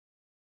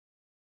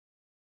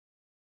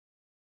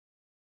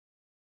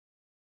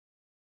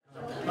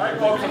right,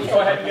 folks, let's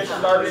go ahead and get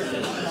started.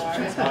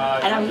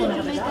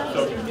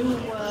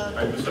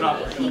 Listen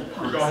up.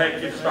 We'll go ahead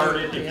and get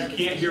started. If you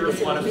can't hear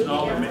us, let us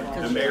know.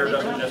 The mayor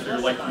doesn't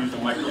necessarily like to use a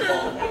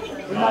microphone,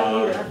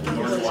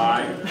 nor do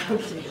I.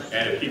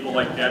 And if people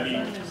like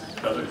Debbie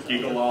doesn't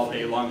giggle all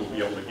day long, we'll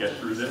be able to get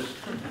through this.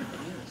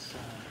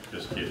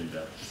 Just kidding,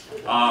 Deb.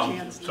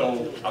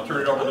 So I'll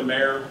turn it over to the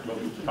mayor. We'll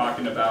be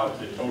talking about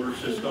the Toter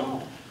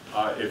system.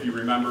 If you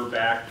remember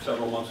back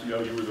several months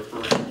ago, you were the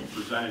first to be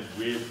presented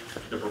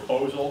with the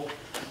proposal.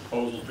 The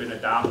proposal's been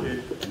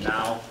adopted, and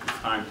now it's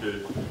time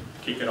to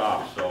kick it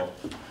off. So,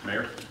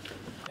 Mayor.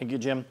 Thank you,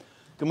 Jim.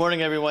 Good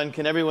morning, everyone.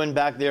 Can everyone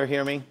back there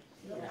hear me?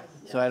 Yes.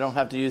 So I don't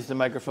have to use the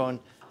microphone.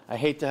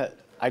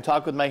 I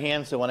talk with my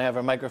hands, so when I have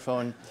a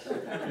microphone,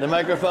 the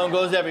microphone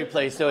goes every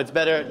place, so it's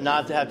better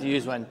not to have to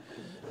use one.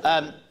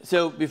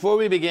 So before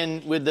we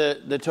begin with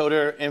the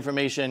Toter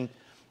information,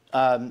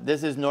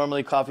 this is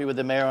normally Coffee with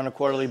the Mayor on a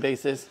quarterly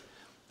basis.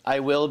 I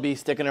will be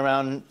sticking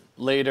around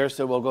later,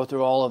 so we'll go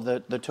through all of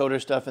the Toter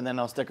stuff, and then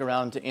I'll stick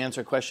around to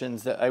answer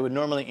questions that I would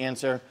normally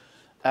answer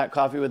at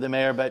Coffee with the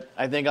Mayor. But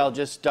I think I'll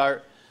just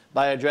start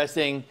by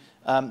addressing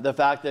the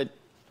fact that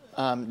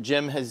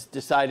Jim has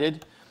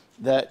decided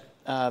that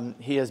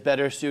he is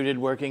better suited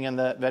working in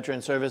the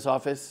Veteran Service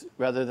Office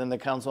rather than the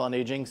Council on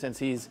Aging, since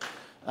he's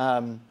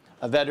a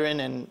veteran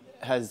and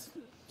has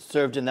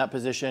served in that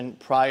position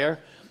prior.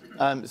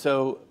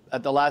 So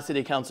at the last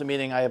City Council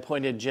meeting, I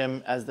appointed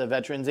Jim as the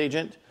Veterans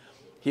Agent.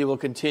 He will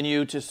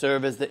continue to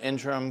serve as the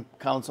interim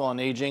Council on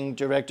Aging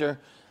Director,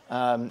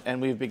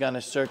 and we've begun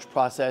a search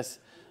process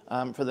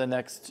for the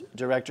next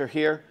director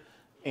here.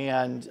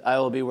 And I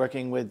will be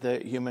working with the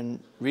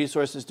Human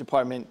Resources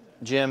Department,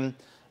 Jim,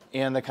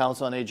 and the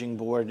Council on Aging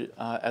Board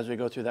as we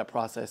go through that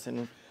process.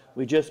 And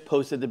we just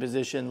posted the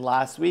position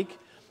last week,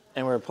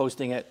 and we're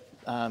posting it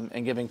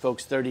and giving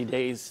folks 30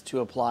 days to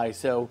apply.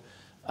 So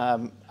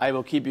I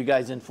will keep you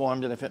guys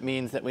informed, and if it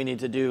means that we need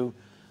to do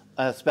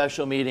a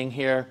special meeting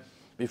here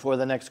before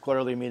the next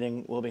quarterly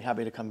meeting, we'll be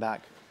happy to come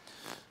back.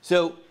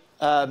 So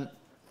I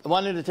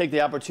wanted to take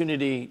the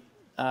opportunity,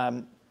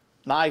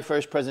 my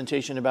first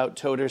presentation about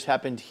Toters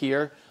happened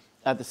here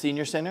at the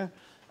Senior Center.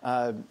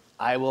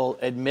 I will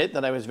admit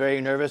that I was very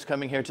nervous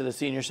coming here to the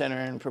Senior Center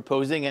and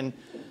proposing, and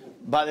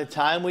by the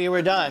time we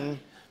were done,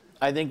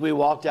 I think we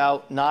walked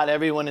out. Not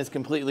everyone is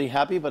completely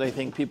happy, but I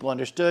think people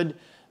understood,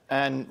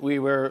 and we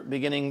were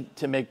beginning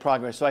to make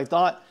progress. So I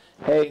thought,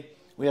 hey,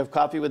 we have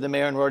Coffee with the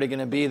Mayor, and we're already going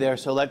to be there,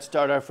 so let's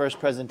start our first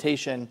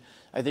presentation.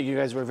 I think you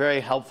guys were very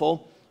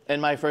helpful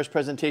in my first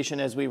presentation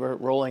as we were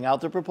rolling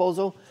out the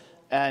proposal,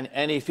 and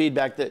any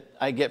feedback that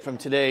I get from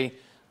today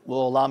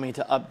will allow me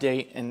to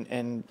update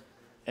and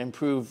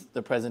improve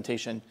the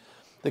presentation.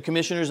 The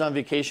commissioner's on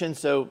vacation,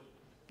 so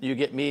you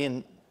get me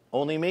and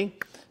only me.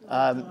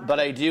 But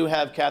I do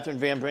have Catherine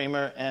Van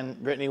Bramer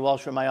and Brittany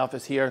Walsh from my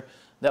office here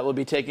that will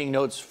be taking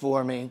notes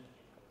for me.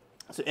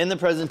 So in the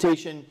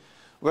presentation,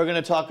 we're going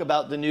to talk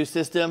about the new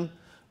system.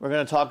 We're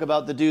going to talk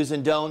about the do's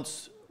and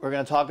don'ts. We're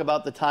going to talk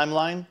about the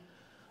timeline.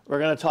 We're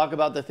going to talk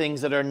about the things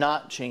that are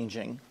not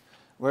changing.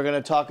 We're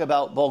going to talk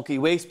about bulky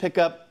waste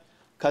pickup,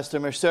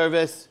 customer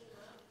service.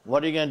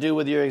 What are you going to do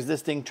with your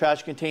existing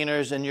trash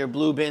containers and your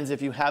blue bins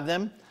if you have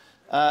them?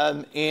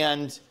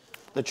 And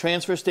the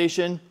transfer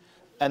station.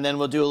 And then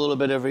we'll do a little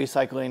bit of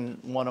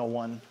recycling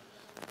 101.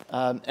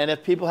 And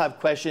if people have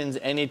questions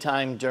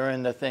anytime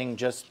during the thing,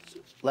 just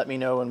let me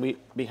know and we'd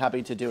be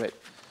happy to do it.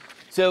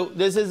 So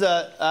this is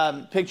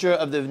a picture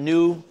of the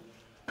new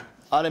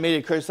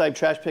automated curbside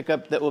trash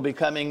pickup that will be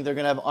coming. They're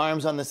going to have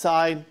arms on the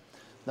side.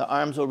 The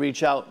arms will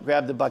reach out,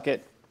 grab the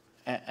bucket,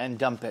 and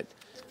dump it.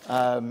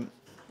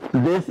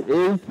 This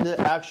is the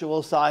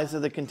actual size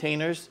of the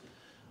containers.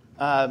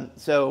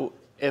 So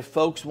if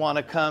folks want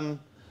to come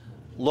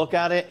look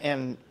at it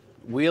and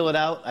wheel it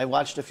out. I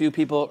watched a few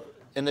people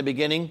in the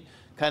beginning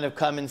kind of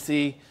come and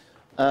see.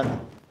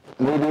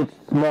 Maybe it's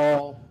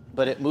small,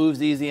 but it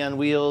moves easy on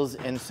wheels.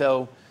 And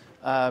so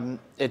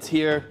it's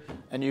here,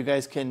 and you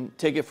guys can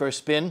take it for a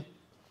spin.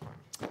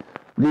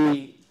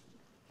 The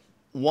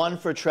one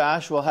for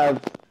trash will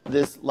have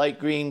this light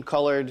green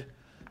colored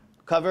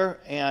cover,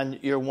 and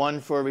your one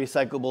for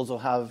recyclables will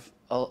have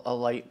a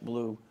light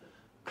blue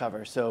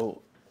cover.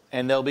 So,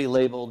 and they'll be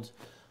labeled,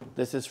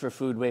 this is for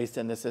food waste,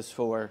 and this is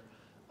for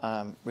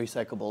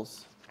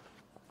recyclables.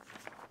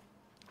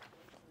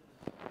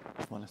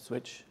 Want to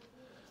switch?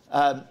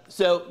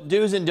 So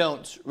do's and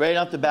don'ts. Right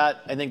off the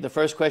bat, I think the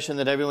first question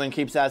that everyone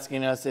keeps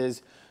asking us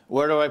is,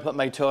 where do I put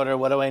my toter?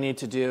 What do I need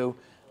to do?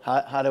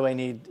 How do I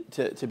need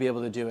to be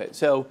able to do it?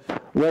 So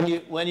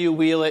when you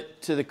wheel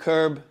it to the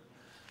curb,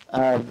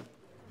 you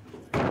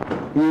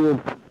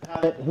will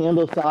have it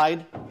handle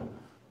side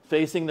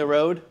facing the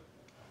road,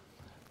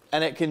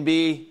 and it can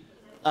be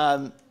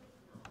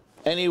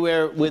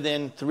anywhere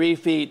within 3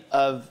 feet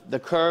of the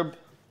curb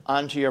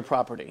onto your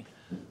property.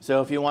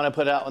 So if you want to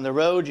put it out on the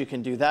road, you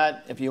can do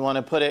that. If you want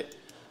to put it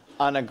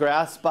on a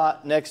grass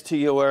spot next to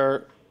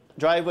your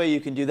driveway, you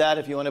can do that.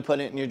 If you want to put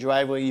it in your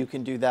driveway, you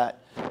can do that.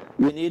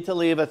 You need to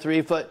leave a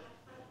 3-foot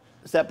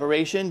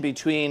separation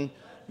between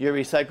your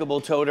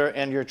recyclable toter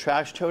and your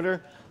trash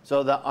toter.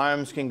 so the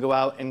arms can go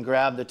out and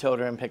grab the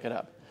toter and pick it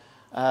up.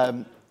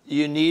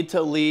 You need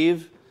to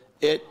leave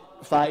it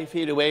 5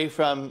 feet away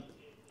from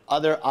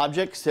other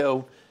objects,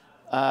 so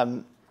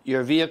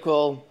your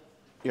vehicle,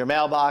 your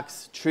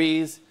mailbox,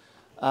 trees.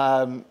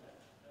 You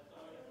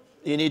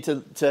need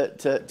to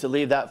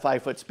leave that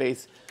 5-foot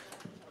space.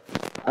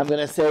 I'm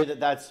going to say that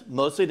that's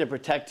mostly to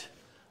protect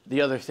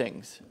the other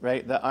things,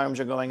 right? The arms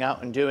are going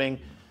out and doing.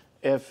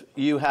 If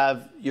you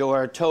have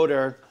your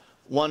toter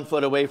 1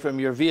 foot away from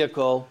your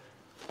vehicle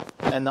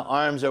and the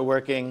arms are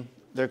working,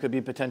 there could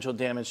be potential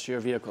damage to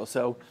your vehicle.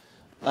 So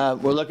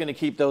we're looking to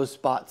keep those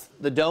spots.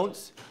 The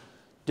don'ts: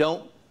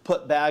 don't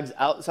put bags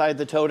outside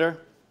the toter.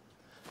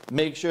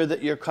 Make sure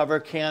that your cover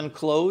can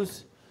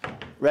close,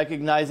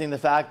 recognizing the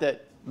fact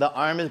that the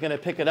arm is going to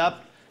pick it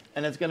up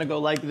and it's going to go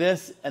like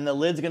this and the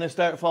lid's going to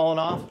start falling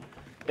off.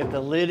 If the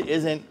lid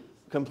isn't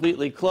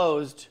completely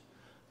closed,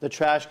 the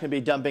trash can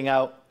be dumping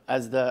out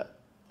as the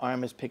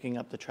arm is picking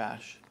up the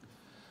trash.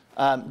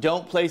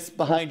 Don't place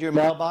behind your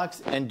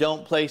mailbox, and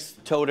don't place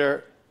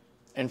toter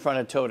in front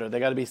of toter. They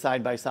got to be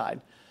side by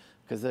side,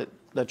 because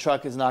the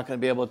truck is not going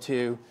to be able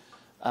to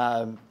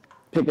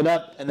pick it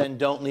up, and then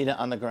don't leave it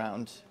on the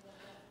ground.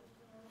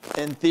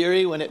 In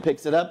theory, when it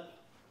picks it up,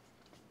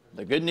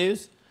 the good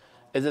news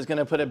is it's going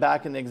to put it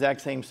back in the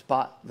exact same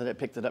spot that it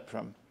picked it up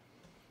from,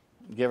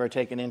 give or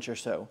take an inch or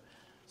so.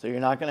 So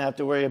you're not going to have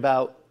to worry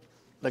about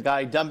the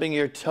guy dumping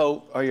your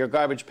tote or your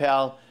garbage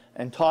pail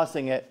and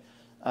tossing it,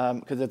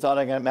 because it's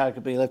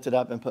automatically lifted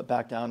up and put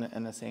back down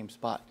in the same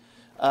spot.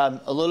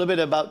 A little bit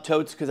about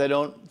totes, because I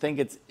don't think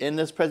it's in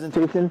this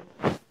presentation.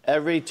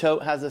 Every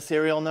tote has a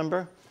serial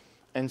number.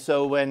 And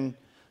so when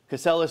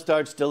Casella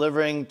starts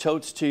delivering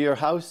totes to your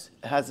house,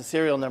 it has a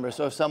serial number.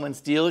 So if someone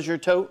steals your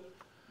tote,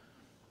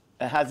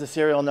 it has a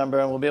serial number,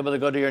 and we'll be able to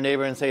go to your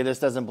neighbor and say, this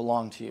doesn't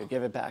belong to you,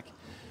 give it back.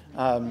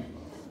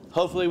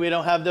 Hopefully we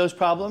don't have those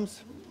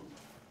problems.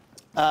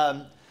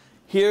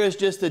 Here is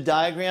just a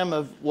diagram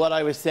of what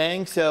I was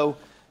saying. So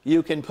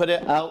you can put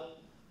it out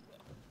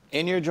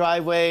in your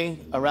driveway,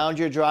 around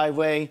your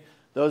driveway.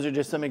 Those are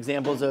just some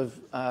examples of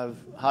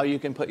how you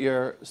can put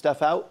your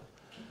stuff out.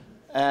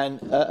 And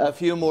a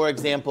few more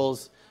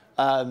examples.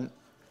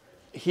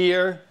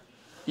 Here,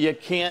 you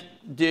can't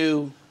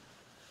do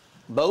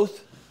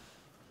both.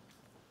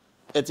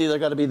 It's either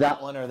got to be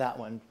that one or that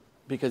one,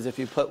 because if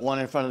you put one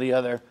in front of the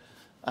other,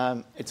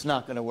 it's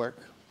not going to work.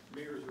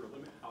 Mayor, is there a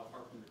limit how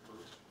far from the curb?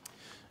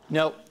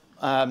 No,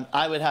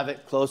 I would have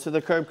it close to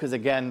the curb, because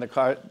again,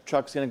 the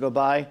truck's going to go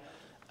by,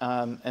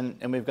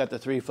 and we've got the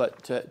 3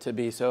 foot to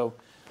be. So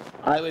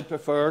I would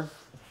prefer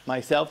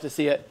myself to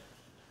see it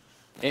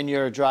in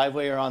your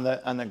driveway or on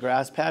the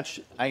grass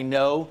patch. I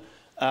know,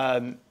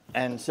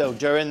 and so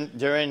during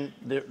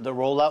the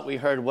rollout, we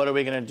heard, what are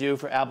we going to do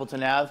for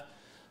Appleton Ave?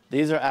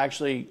 These are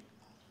actually,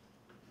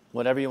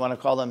 whatever you want to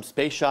call them,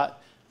 space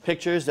shot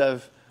pictures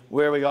of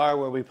where we are,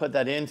 where we put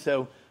that in.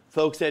 So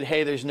folks said,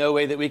 hey, there's no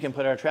way that we can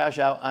put our trash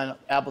out on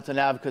Appleton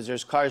Ave because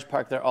there's cars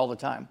parked there all the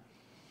time.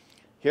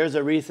 Here's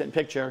a recent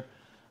picture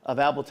of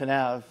Appleton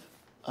Ave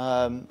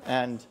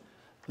and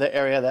the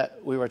area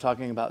that we were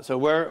talking about. So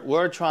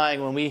we're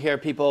trying, when we hear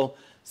people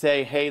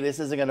say, hey, this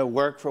isn't going to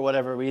work for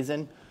whatever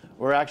reason,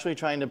 we're actually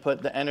trying to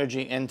put the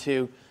energy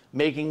into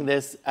making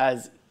this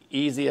as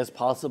easy as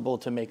possible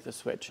to make the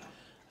switch.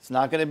 It's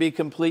not going to be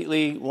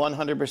completely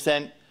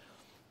 100%.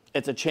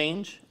 It's a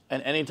change,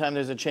 and anytime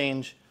there's a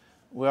change,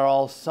 we're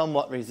all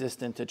somewhat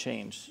resistant to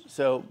change.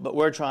 So, but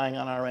we're trying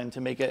on our end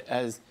to make it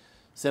as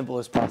simple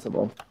as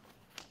possible.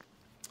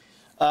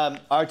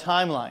 Our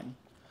timeline.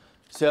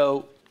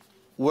 So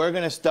we're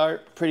going to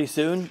start pretty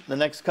soon, the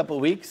next couple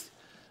of weeks.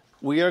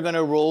 We are going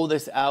to roll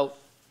this out,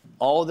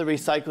 all the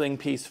recycling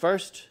piece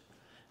first,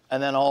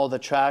 and then all the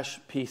trash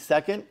piece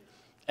second.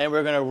 And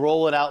we're going to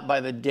roll it out by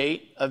the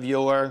date of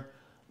your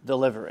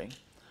delivery.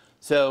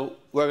 So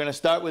we're going to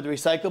start with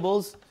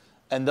recyclables.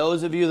 And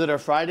those of you that are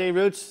Friday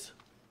routes,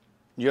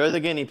 you're the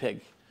guinea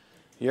pig.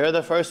 You're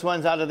the first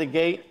ones out of the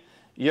gate.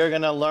 You're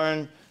going to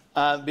learn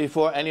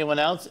before anyone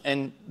else.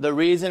 And the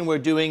reason we're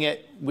doing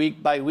it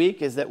week by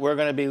week is that we're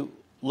going to be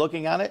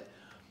looking at it.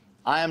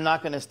 I am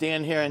not going to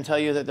stand here and tell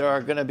you that there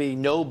are going to be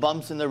no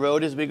bumps in the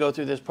road as we go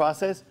through this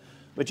process,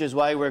 which is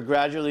why we're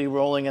gradually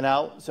rolling it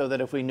out, so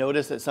that if we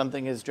notice that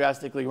something is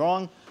drastically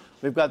wrong,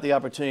 we've got the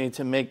opportunity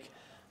to make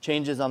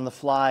changes on the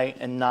fly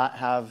and not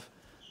have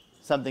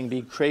something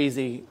be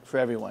crazy for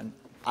everyone.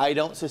 I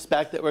don't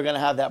suspect that we're going to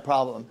have that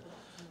problem.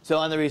 So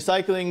on the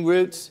recycling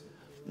routes,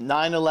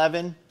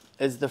 9/11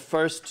 is the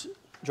first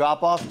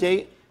drop-off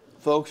date.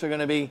 Folks are going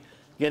to be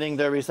getting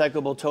their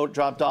recyclable tote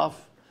dropped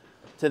off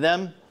to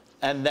them.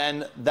 And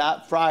then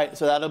that Friday,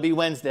 so that'll be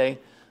Wednesday,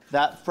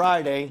 that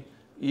Friday,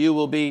 you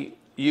will be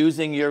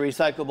using your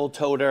recyclable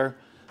toter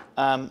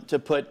to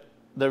put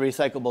the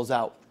recyclables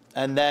out.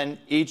 And then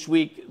each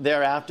week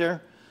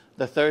thereafter,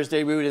 the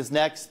Thursday route is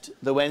next,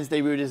 the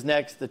Wednesday route is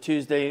next, the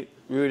Tuesday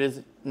route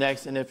is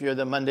next, and if you're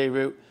the Monday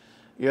route,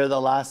 you're the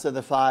last of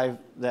the 5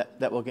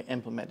 that will get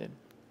implemented.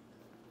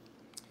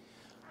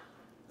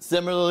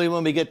 Similarly,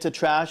 when we get to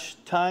trash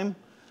time,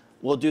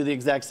 we'll do the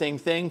exact same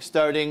thing,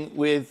 starting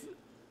with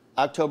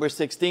October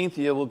 16th,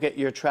 you will get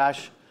your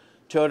trash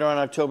toter on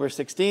October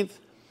 16th.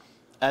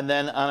 And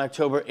then on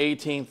October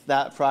 18th,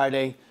 that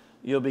Friday,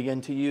 you'll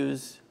begin to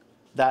use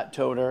that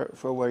toter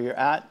for where you're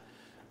at.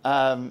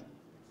 And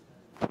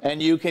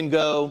you can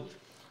go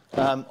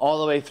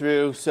all the way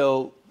through.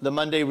 So the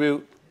Monday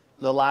route,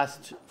 the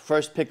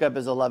first pickup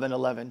is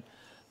 11/11.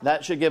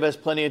 That should give us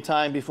plenty of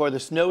time before the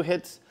snow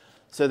hits,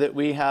 so that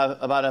we have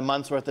about a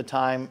month's worth of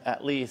time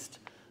at least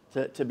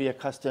to be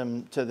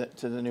accustomed to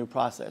the new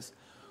process.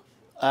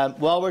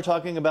 While we're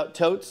talking about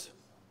totes,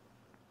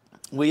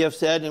 we have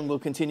said and will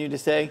continue to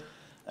say,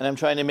 and I'm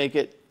trying to make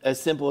it as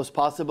simple as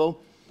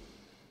possible,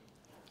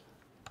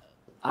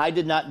 I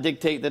did not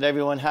dictate that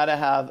everyone had to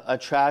have a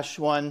trash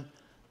one,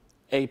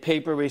 a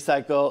paper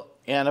recycle,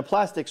 and a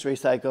plastics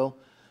recycle,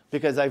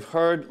 because I've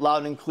heard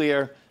loud and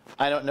clear,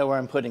 I don't know where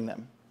I'm putting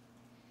them.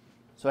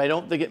 So I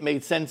don't think it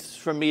made sense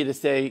for me to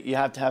say you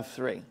have to have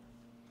 3.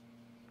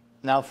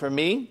 Now for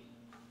me,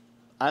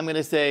 I'm going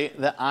to say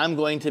that I'm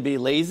going to be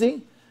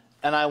lazy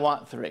and I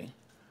want 3,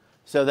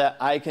 so that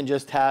I can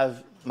just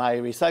have my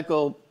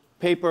recycled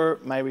paper,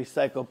 my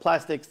recycled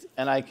plastics,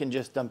 and I can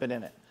just dump it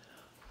in it.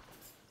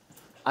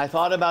 I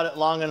thought about it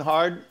long and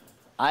hard.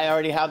 I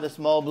already have the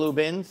small blue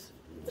bins.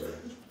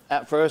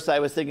 At first I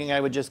was thinking I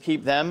would just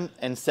keep them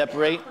and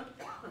separate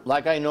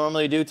like I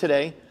normally do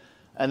today.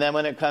 And then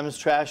when it comes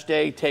trash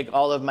day, take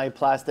all of my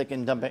plastic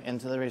and dump it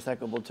into the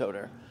recyclable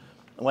toter.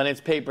 When it's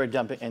paper,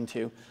 dump it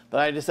into. But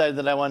I decided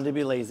that I wanted to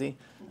be lazy,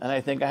 and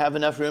I think I have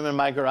enough room in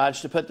my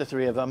garage to put the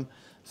 3 of them.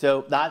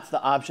 So that's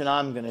the option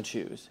I'm going to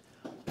choose.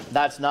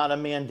 That's not a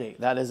mandate.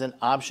 That is an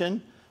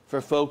option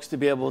for folks to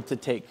be able to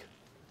take.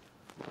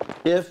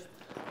 If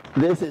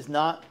this is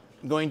not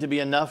going to be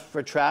enough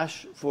for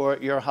trash for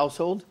your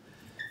household,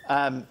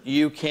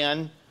 you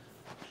can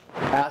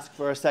ask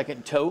for a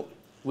second tote.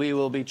 We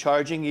will be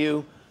charging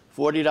you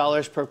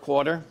 $40 per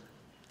quarter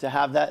to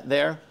have that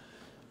there.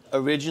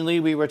 Originally,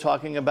 we were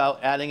talking about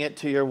adding it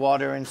to your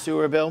water and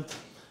sewer bill.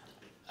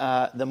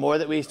 The more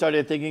that we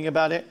started thinking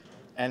about it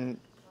and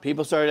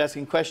people started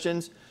asking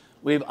questions,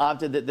 we've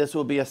opted that this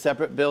will be a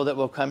separate bill that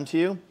will come to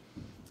you.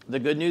 The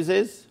good news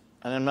is,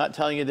 and I'm not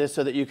telling you this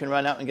so that you can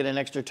run out and get an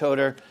extra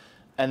toter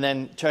and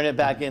then turn it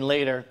back in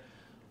later,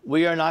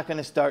 we are not going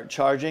to start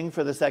charging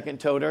for the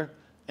second toter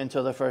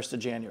until the 1st of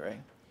January.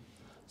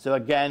 So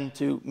again,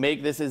 to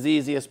make this as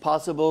easy as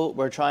possible,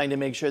 we're trying to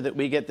make sure that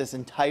we get this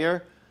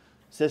entire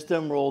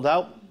system rolled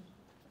out.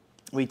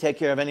 We take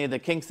care of any of the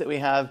kinks that we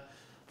have,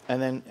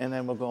 and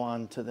then we'll go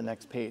on to the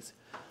next page.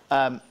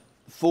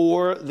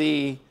 For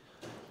the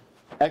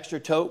extra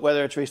tote,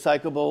 whether it's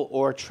recyclable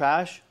or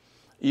trash,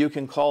 you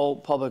can call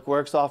Public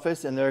Works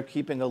office, and they're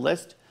keeping a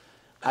list.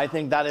 I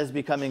think that is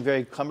becoming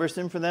very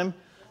cumbersome for them.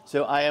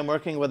 So I am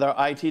working with our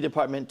IT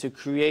department to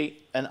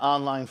create an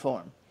online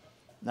form.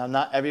 Now,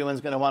 not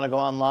everyone's going to want to go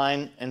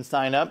online and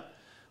sign up,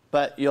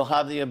 but you'll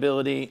have the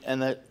ability in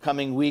the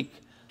coming week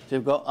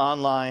to go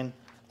online,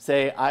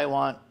 say, I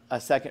want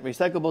a second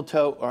recyclable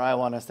tote, or I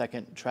want a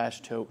second trash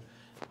tote,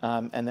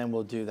 and then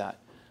we'll do that.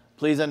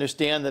 Please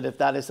understand that if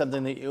that is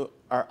something that you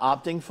are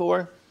opting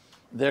for,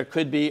 there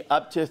could be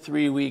up to a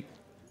 3-week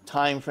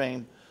time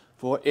frame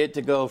for it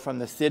to go from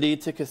the city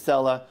to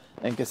Casella,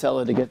 and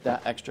Casella to get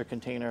that extra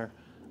container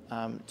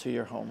to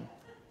your home.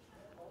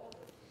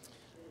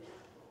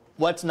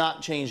 What's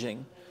not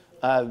changing?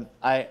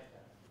 I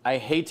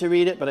hate to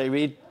read it, but I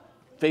read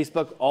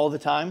Facebook all the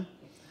time.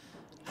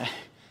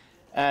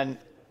 And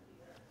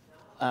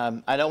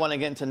I don't want to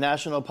get into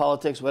national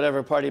politics,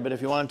 whatever party, but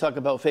if you want to talk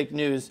about fake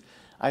news,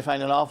 I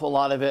find an awful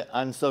lot of it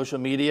on social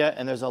media,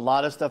 and there's a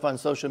lot of stuff on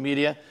social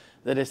media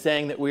that is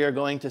saying that we are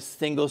going to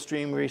single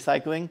stream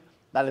recycling.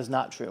 That is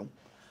not true.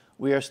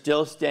 We are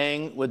still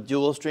staying with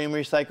dual stream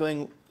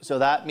recycling, so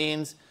that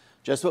means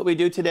just what we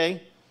do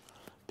today.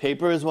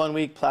 Paper is 1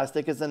 week,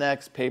 plastic is the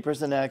next, paper is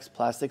the next,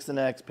 plastic's the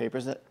next,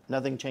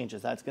 nothing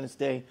changes. That's going to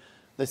stay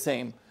the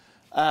same.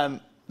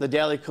 The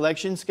daily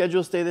collection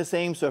schedules stay the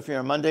same, so if you're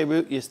a Monday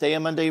route, you stay a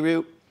Monday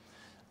route.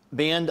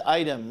 Banned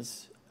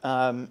items,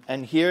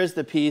 and here's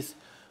the piece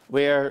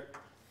where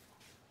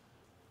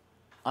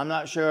I'm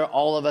not sure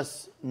all of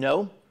us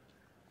know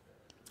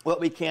what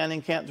we can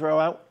and can't throw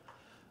out,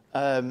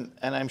 and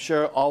I'm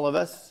sure all of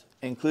us,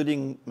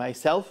 including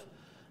myself,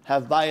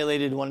 have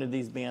violated one of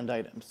these banned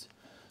items.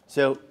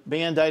 So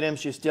banned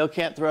items, you still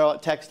can't throw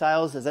out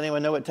textiles. Does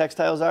anyone know what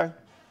textiles are?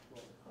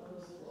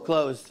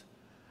 Clothes.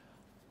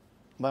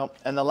 Well,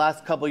 in the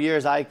last couple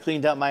years, I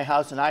cleaned out my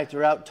house and I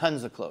threw out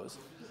tons of clothes.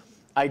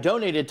 I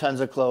donated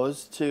tons of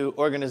clothes to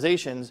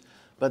organizations,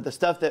 but the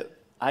stuff that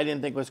I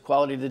didn't think was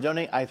quality to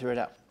donate, I threw it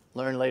out.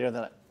 Learned later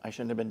that I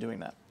shouldn't have been doing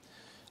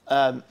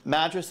that.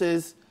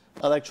 Mattresses,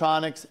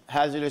 electronics,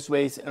 hazardous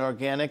waste, and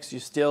organics, you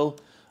still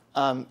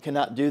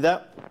cannot do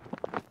that.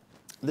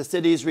 The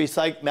city's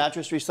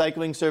mattress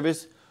recycling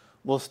service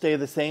will stay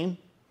the same.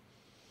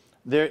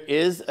 There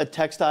is a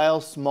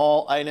textile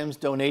small items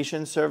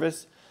donation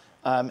service,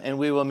 and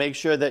we will make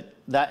sure that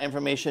that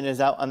information is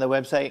out on the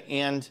website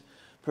and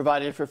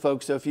provided for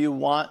folks. So if you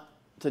want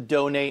to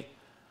donate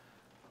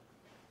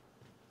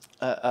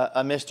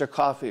a Mr.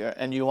 Coffee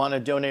and you want to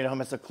donate how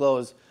much of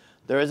clothes,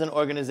 there is an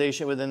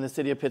organization within the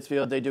city of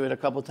Pittsfield. They do it a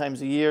couple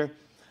times a year.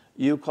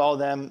 You call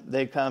them,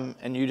 they come,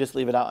 and you just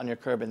leave it out on your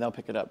curb, and they'll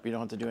pick it up. You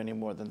don't have to do any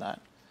more than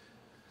that.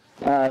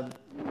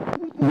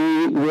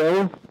 We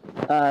will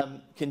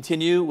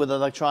continue with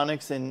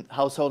electronics and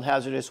household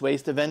hazardous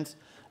waste events.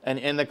 And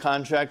in the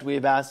contract,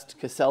 we've asked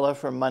Casella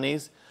for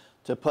monies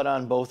to put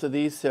on both of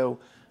these. So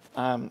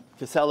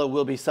Casella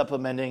will be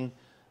supplementing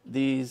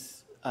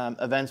these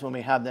events when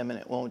we have them, and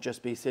it won't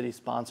just be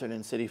city-sponsored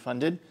and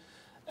city-funded.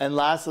 And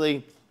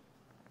lastly,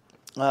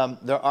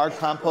 there are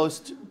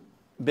compost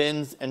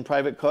bins and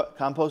private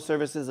compost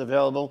services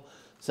available.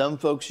 Some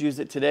folks use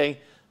it today.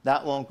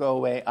 That won't go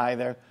away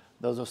either.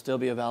 Those will still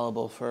be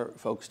available for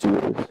folks to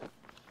use.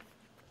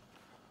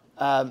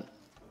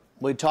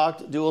 We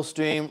talked dual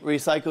stream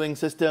recycling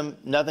system.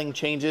 Nothing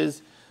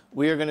changes.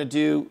 We are going to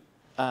do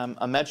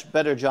a much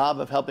better job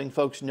of helping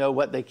folks know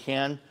what they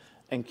can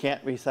and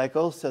can't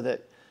recycle, so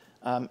that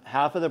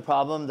half of the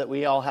problem that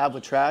we all have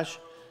with trash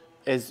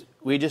is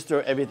we just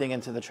throw everything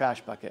into the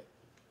trash bucket.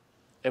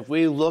 If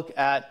we look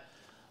at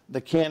the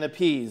can of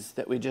peas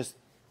that we just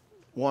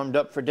warmed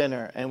up for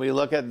dinner, and we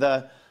look at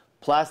the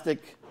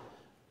plastic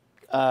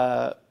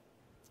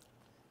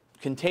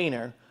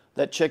container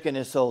that chicken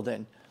is sold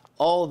in,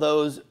 all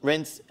those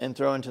rinse and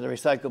throw into the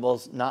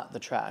recyclables, not the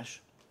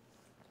trash.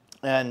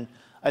 And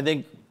I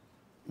think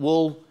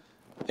we'll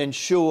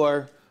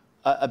ensure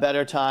a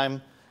better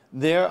time.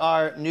 There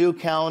are new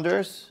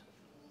calendars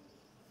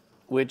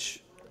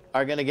which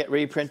are going to get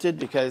reprinted,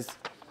 because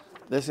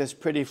this is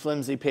pretty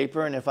flimsy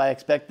paper, and if I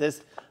expect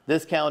this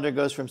calendar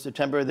goes from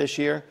September of this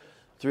year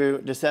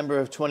through December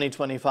of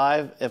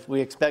 2025. If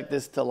we expect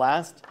this to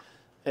last,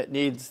 it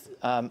needs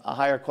a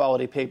higher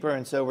quality paper,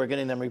 and so we're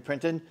getting them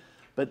reprinted.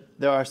 But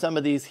there are some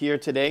of these here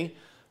today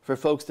for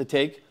folks to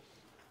take.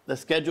 The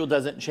schedule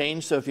doesn't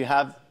change, so if you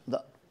have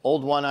the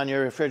old one on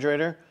your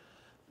refrigerator,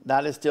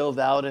 that is still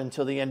valid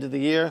until the end of the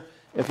year.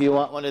 If you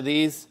want one of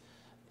these,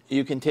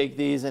 you can take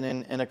these, and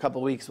in a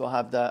couple weeks we'll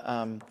have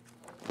the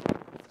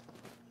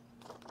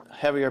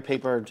heavier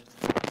papered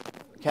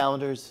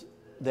calendars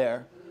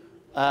there.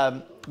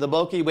 The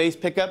bulky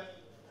waste pickup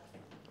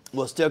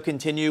will still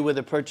continue with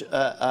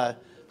a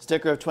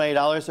sticker of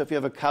 $20. So if you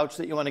have a couch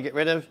that you want to get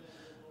rid of,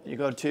 you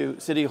go to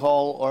City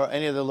Hall or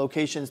any of the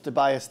locations to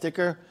buy a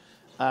sticker,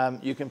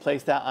 you can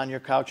place that on your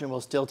couch and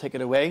we'll still take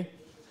it away.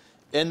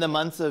 In the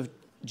months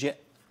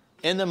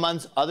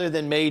other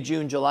than May,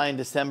 June, July, and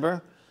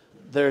December,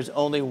 there's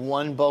only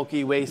one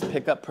bulky waste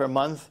pickup per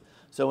month.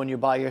 So when you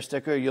buy your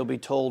sticker, you'll be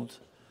told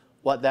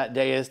what that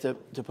day is to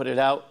put it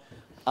out.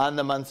 On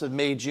the months of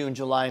May, June,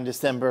 July, and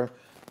December,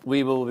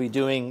 we will be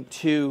doing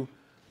 2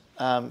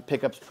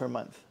 pickups per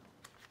month.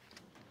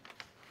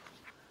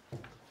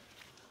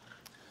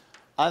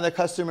 On the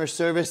customer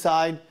service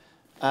side,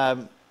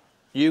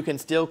 you can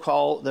still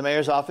call the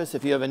mayor's office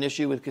if you have an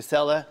issue with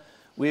Casella.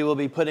 We will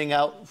be putting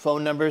out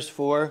phone numbers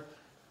for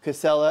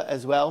Casella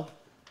as well.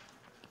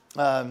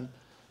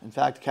 In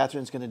fact,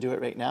 Catherine's going to do it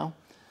right now.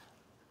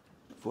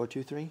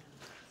 423.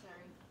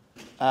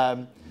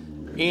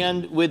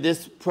 And with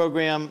this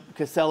program,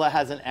 Casella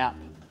has an app.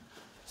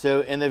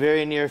 So in the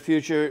very near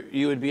future,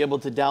 you would be able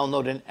to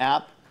download an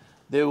app.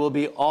 There will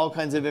be all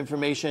kinds of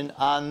information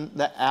on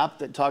the app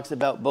that talks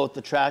about both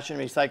the trash and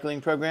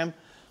recycling program.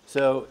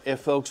 So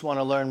if folks want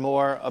to learn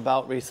more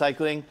about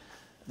recycling,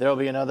 there will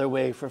be another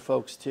way for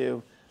folks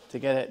to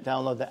get it,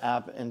 download the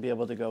app, and be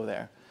able to go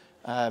there.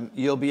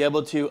 You'll be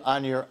able to,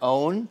 on your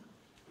own,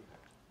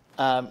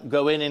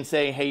 go in and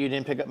say, hey, you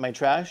didn't pick up my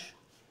trash,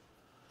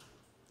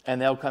 and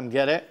they'll come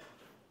get it.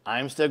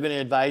 I'm still going to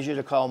advise you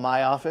to call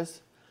my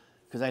office,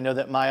 because I know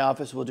that my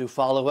office will do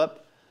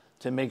follow-up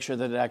to make sure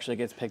that it actually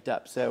gets picked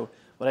up. So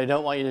what I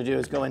don't want you to do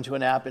is go into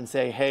an app and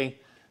say, hey,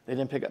 they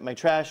didn't pick up my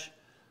trash,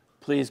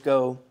 please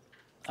go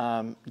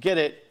get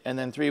it, and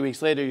then 3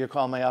 weeks later you're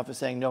calling my office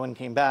saying no one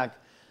came back.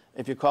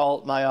 If you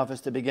call my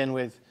office to begin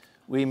with,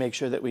 we make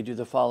sure that we do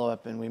the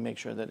follow-up and we make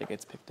sure that it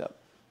gets picked up.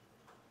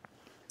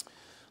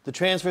 The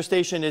transfer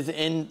station is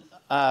in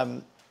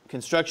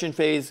construction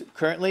phase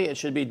currently. It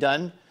should be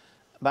done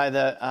by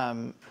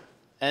the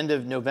end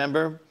of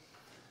November.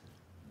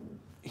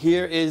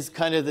 Here is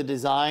kind of the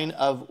design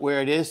of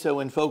where it is. So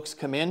when folks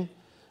come in,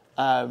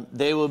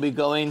 they will be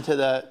going to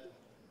the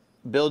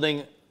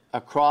building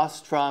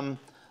across from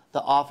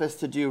the office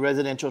to do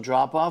residential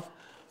drop-off.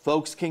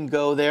 Folks can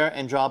go there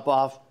and drop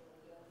off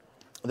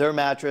their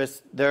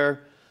mattress,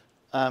 their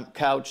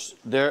couch,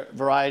 their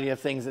variety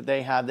of things that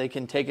they have. They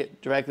can take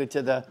it directly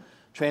to the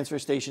transfer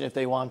station if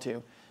they want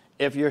to.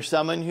 If you're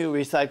someone who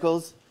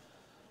recycles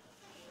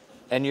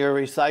and your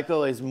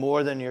recycle is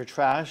more than your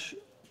trash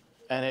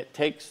and it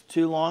takes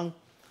too long,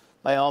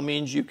 by all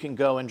means you can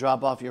go and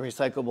drop off your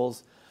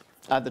recyclables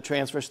at the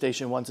transfer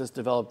station once it's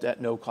developed at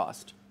no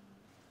cost.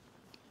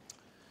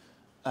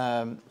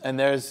 And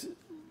there's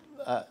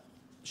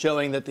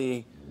showing that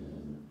the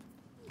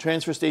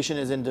transfer station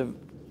is into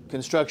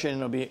construction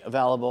and will be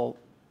available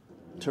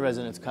to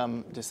residents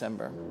come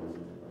December.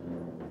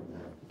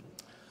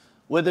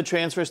 With the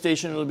transfer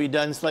station, it will be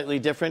done slightly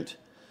different.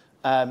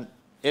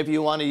 If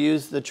you want to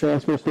use the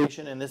transfer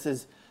station, and this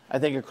is, I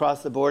think,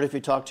 across the board, if you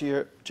talk to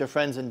your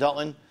friends in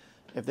Dutton,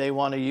 if they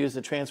want to use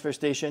the transfer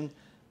station,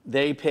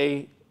 they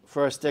pay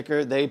for a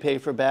sticker, they pay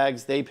for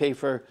bags, they pay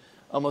for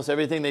almost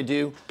everything they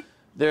do.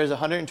 There's a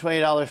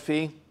 $120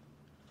 fee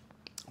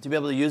to be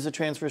able to use the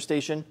transfer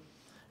station.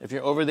 If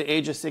you're over the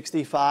age of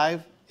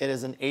 65, it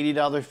is an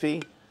 $80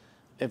 fee.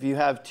 If you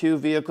have 2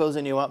 vehicles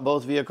and you want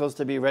both vehicles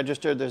to be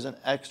registered, there's an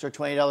extra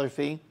 $20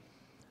 fee.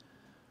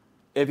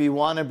 If you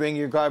want to bring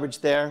your garbage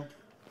there,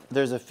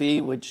 there's a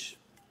fee, which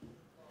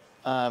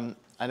I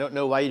don't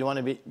know why you'd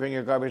want to bring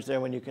your garbage there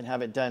when you can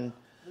have it done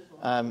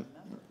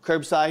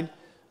curbside.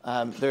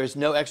 There's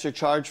no extra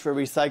charge for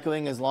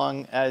recycling as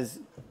long as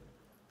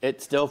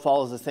it still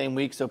follows the same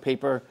week, so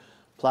paper,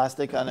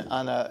 plastic on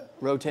a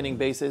rotating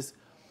basis.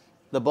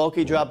 The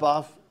bulky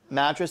drop-off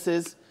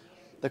mattresses,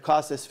 the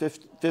cost is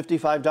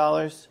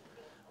 $55.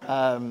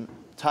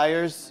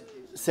 Tires,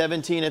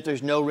 $17 if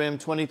there's no rim,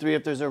 $23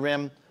 if there's a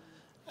rim.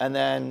 And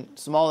then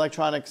small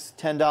electronics,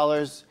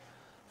 $10,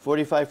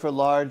 $45 for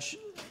large.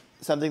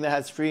 Something that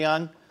has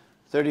Freon,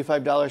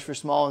 $35 for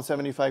small and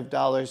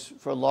 $75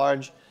 for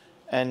large.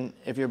 And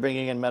if you're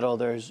bringing in metal,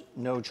 there's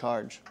no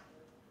charge.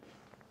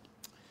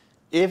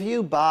 If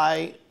you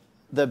buy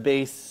the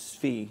base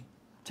fee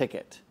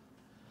ticket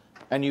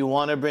and you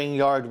want to bring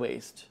yard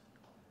waste,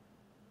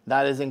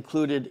 that is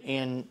included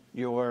in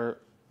your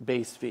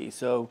base fee.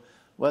 So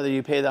whether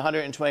you pay the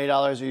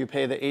 $120 or you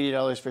pay the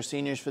 $80 for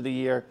seniors for the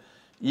year,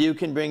 you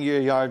can bring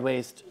your yard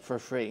waste for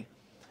free.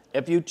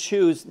 If you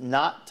choose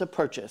not to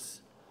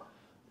purchase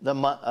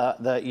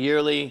the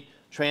yearly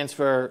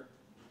transfer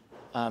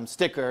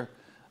sticker,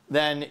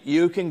 then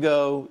you can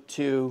go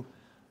to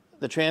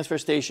the transfer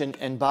station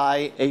and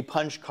buy a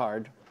punch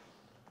card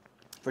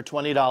for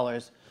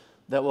 $20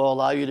 that will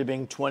allow you to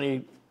bring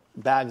 20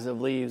 bags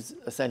of leaves,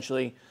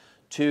 essentially,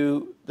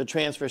 to the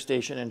transfer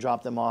station and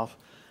drop them off.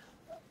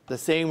 The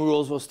same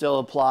rules will still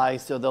apply,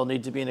 so they'll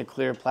need to be in a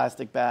clear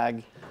plastic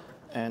bag,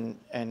 and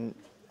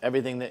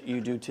everything that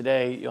you do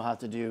today, you'll have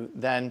to do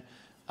then.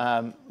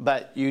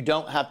 But you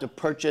don't have to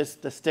purchase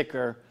the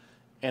sticker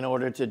in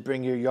order to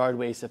bring your yard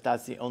waste if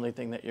that's the only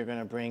thing that you're going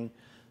to bring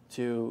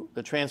to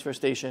the transfer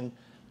station,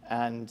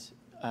 and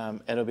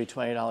it'll be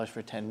 $20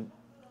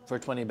 for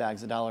 20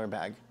 bags, $1 a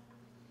bag.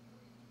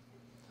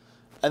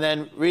 And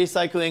then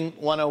recycling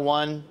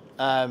 101,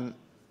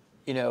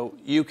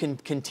 you can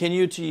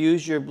continue to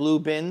use your blue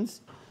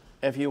bins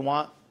if you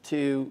want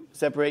to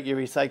separate your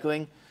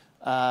recycling.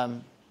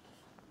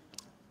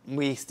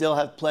 We still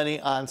have plenty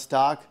on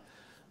stock.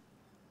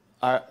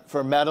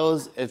 For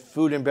metals, it's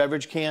food and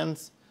beverage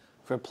cans.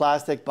 For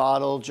plastic,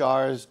 bottle,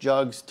 jars,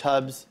 jugs,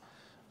 tubs.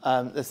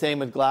 The same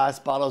with glass,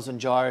 bottles and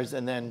jars.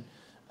 And then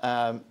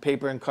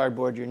paper and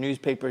cardboard, your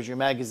newspapers, your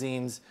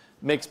magazines,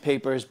 mixed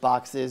papers,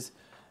 boxes.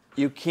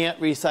 You can't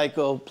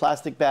recycle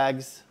plastic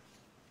bags.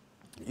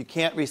 You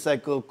can't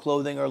recycle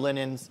clothing or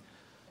linens.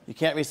 You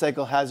can't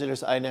recycle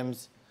hazardous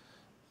items.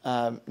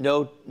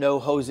 No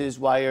hoses,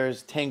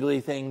 wires,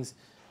 tangly things.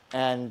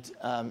 And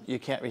you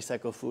can't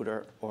recycle food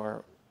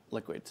or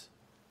liquids.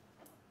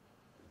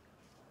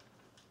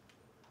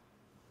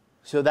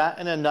 So that,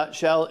 in a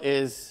nutshell,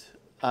 is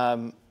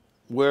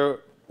where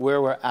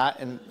we're at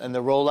in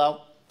the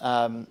rollout.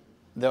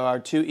 There are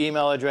 2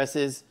 email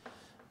addresses.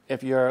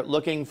 If you're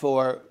looking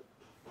for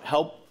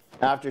help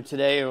after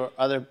today or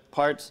other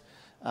parts,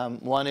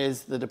 one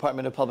is the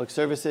Department of Public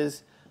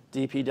Services,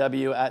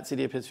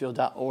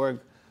 dpw@cityofpittsfield.org,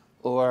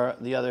 or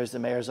the other is the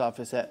mayor's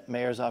office at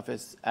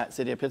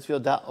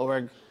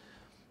cityofpittsfield.org.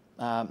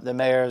 The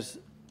mayor's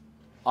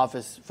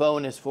office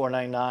phone is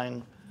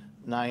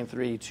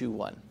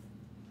 499-9321.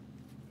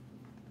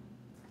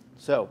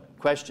 So,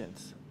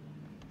 questions?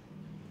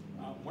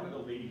 One of the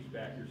ladies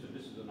back here said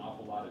this is an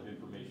awful lot of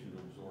information to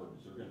absorb.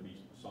 Is there going to be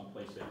some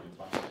place they can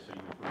find the same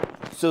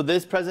information? So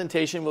this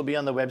presentation will be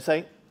on the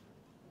website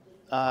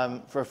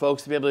for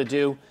folks to be able to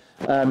do.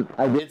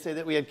 I did say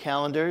that we had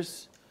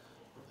calendars.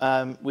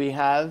 We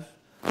have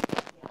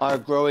our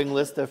growing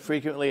list of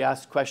frequently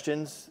asked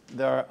questions.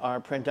 There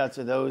are printouts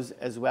of those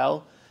as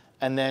well.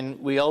 And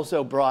then we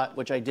also brought,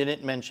 which I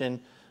didn't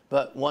mention,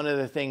 but one of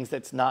the things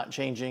that's not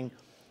changing,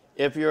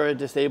 if you're a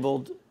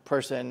disabled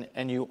person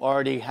and you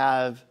already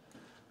have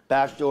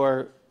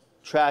backdoor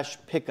trash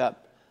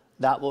pickup,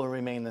 that will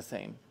remain the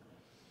same.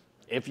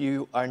 If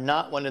you are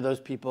not one of those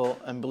people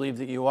and believe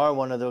that you are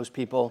one of those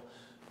people,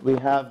 we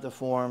have the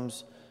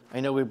forms. I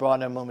know we brought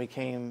them when we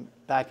came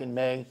back in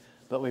May,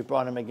 but we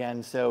brought them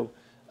again. So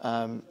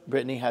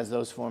Brittany has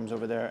those forms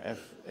over there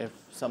if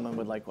someone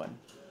would like one.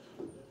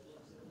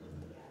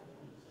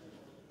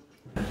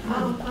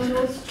 On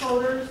those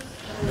toters,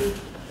 we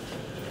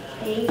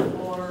paint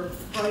or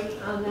write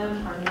on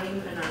them our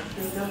name and our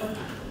street number?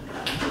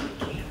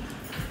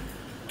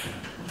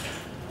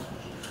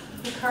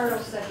 Ricardo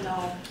said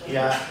no.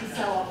 Yeah.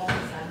 Casella only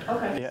said.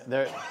 Okay.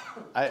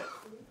 Yeah,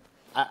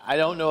 I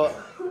don't know.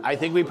 I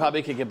think we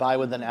probably could get by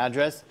with an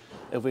address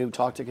if we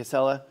talk to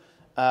Casella.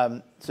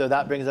 So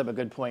that brings up a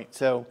good point.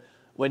 So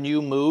when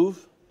you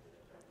move,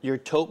 your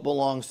tote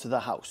belongs to the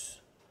house.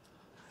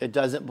 it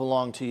doesn't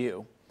belong to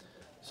you.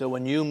 So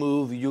when you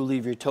move, you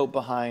leave your tote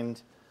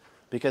behind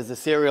because the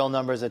serial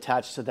number is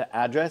attached to the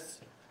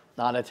address,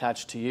 not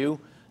attached to you.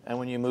 And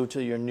when you move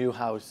to your new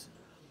house,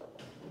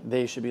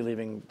 they should be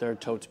leaving their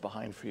totes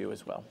behind for you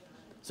as well.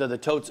 So the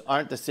totes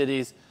aren't the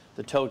city's,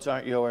 the totes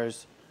aren't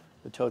yours,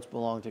 the totes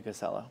belong to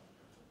Casella.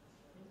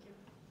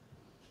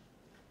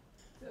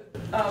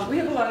 We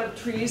have a lot of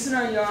trees in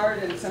our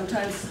yard and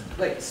sometimes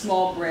like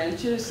small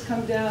branches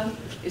come down.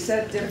 Is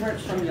that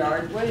different from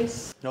yard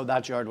waste? No,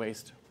 that's yard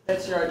waste.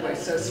 That's yard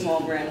waste, so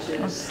small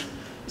branches.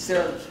 Is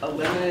there a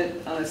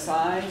limit on the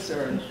size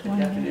or a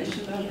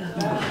definition of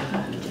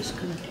that?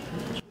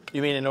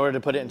 You mean in order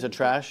to put it into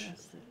trash?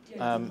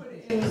 Yard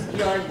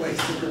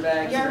waste in the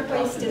bags. Yard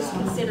waste is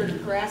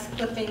considered grass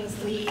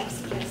clippings,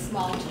 leaves, and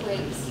small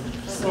twigs.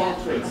 Small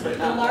twigs, but The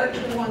not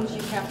larger ones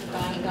you have to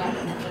bind up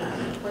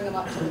and bring them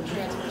up to the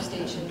transfer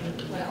station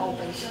when it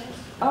opens.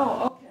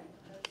 Oh, okay.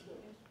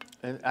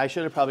 And I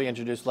should have probably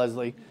introduced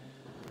Leslie.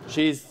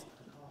 She's,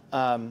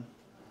 are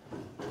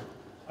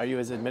you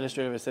his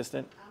administrative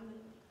assistant?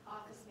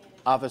 I'm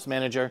Office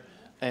manager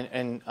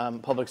and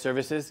public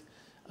services.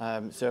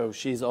 So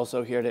she's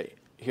also here to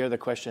hear the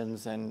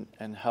questions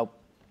and help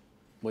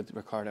with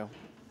Ricardo.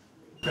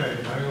 Okay,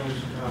 I own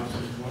some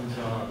houses, one's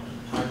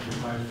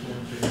occupied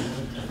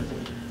full-family,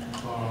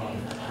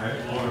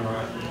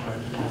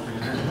 owner-occupied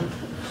full-family.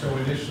 So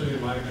initially,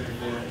 am I going to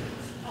get,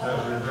 I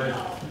read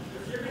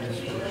this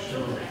for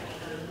sure.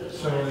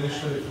 So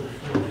initially, for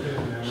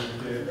full-family, I'm going to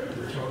get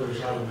the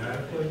toters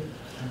automatically.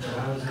 So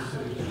how does the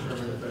city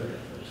determine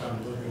if I'm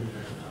living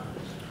there or not?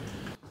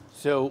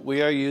 So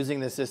we are using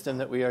the system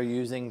that we are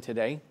using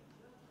today.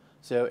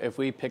 So if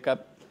we pick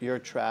up your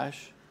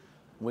trash,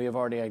 we have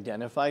already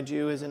identified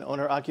you as an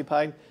owner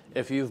occupied.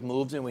 If you've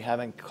moved and we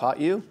haven't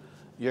caught you,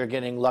 you're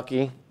getting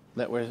lucky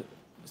that we're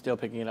still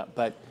picking it up.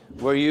 But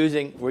we're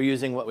using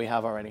what we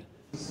have already.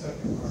 The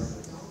second part of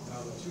it,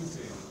 now the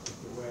two-family,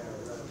 the way I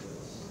read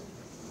this,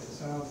 it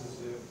sounds as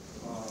if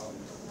I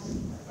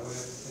would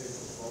have to pay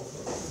for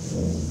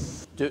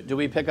both of them. Do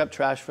we pick up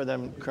trash for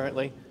them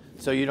currently?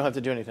 So you don't have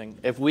to do anything.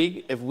 If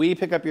we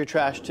pick up your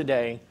trash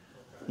today,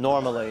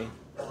 normally,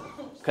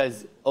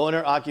 because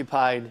owner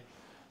occupied,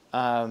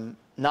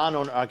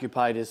 non-owner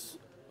occupied is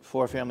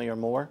 4-family or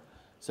more.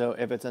 So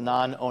if it's a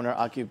non-owner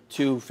occupied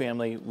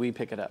 2-family, we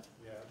pick it up.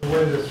 Yeah, the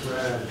way this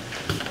read,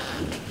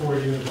 4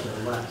 units or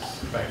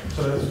less. Right.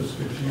 So this was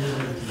confusing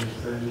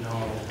because then, you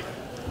know,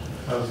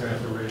 I was going to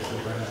have to raise the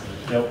rent.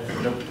 Nope.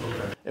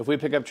 Okay. If we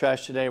pick up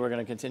trash today, we're going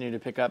to continue to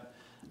pick up.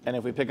 And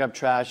if we pick up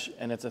trash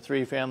and it's a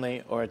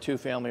 3-family or a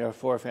 2-family or a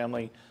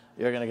 4-family,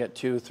 you're going to get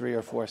 2, 3,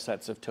 or 4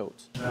 sets of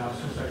totes. Now,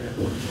 since I get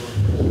the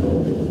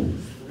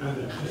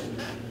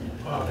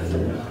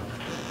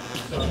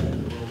something a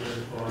little bit,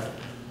 but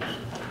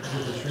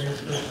with the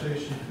transfer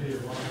station fee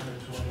of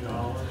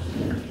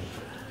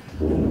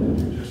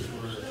 $120, just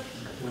for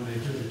when they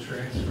do the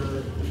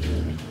transfer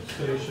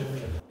station.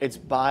 It's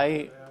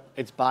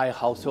by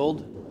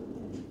household.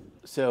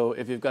 So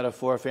if you've got a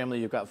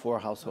 4-family, you've got 4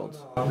 households.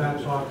 I'm not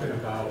talking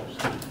about,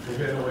 we're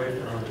getting away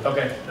from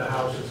the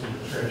houses and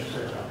the trash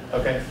pickup.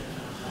 Okay.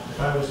 If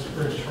I was to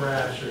bring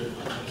trash or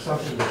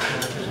something that's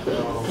not going to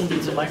go. He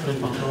needs a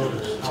microphone.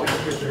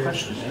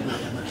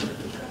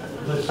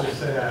 Let's just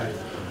say I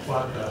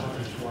bought the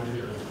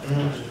 $120 or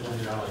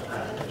 $120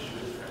 package,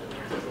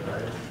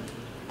 right?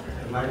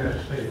 Am I going to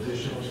pay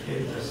additional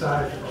fee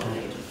aside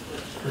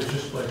for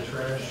just like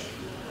trash?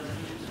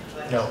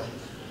 No.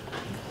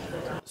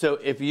 So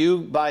if you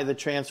buy the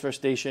transfer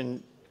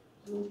station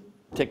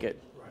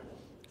ticket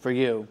for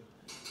you,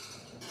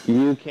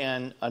 you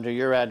can, under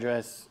your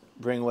address,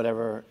 bring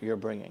whatever you're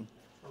bringing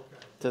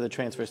to the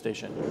transfer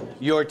station.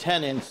 Your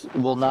tenants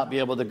will not be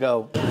able to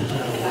go.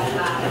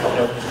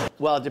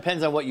 Well, it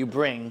depends on what you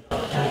bring.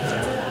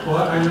 Well,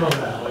 I know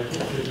that, like, it's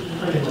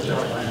pretty much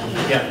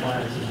outlined,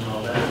 appliances and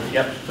all that.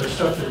 Yep. But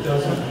stuff that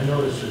doesn't, I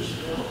notice there's.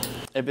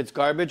 If it's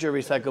garbage or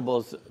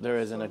recyclables, there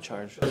isn't a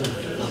charge. So, if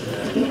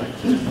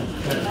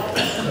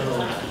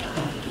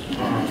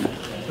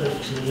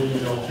you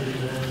don't feed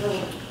in,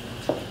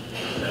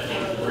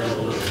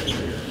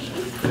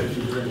 if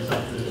you bring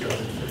something that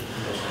doesn't fit.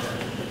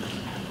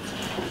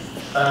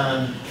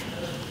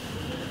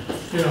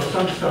 You know,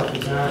 some stuff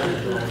is not going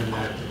to go in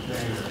that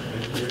container.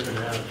 You're going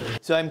to have to.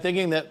 So I'm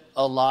thinking that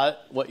a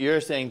lot, what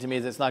you're saying to me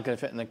is it's not going to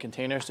fit in the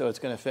container, so it's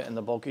going to fit in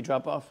the bulky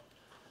drop-off.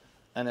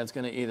 And it's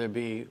going to either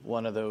be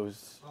one of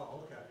those,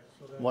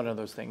 one of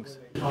those things.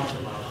 Talk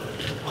about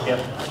that.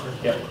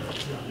 Yep.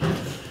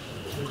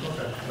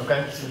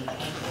 Okay.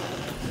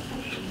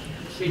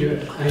 Peter,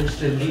 I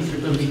understand these are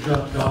going to be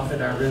dropped off at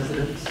our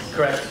residence.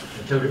 Correct.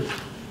 Toter.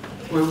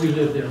 Where we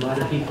live, there are a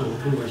lot of people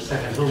who are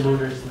second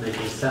homeowners and they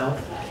go south.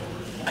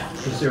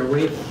 Is there a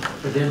way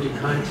for them to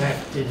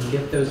contact and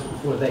get those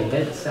before they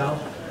head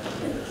south?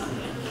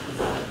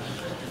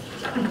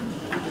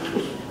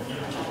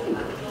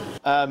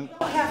 You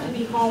don't have to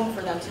be home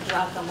for them to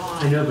drop them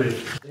off. I know, but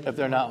If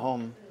they're not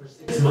home. for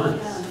 6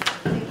 months.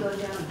 They go down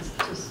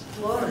to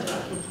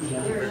Florida,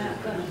 they're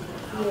not gonna be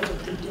able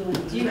to do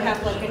it. Do you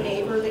have like a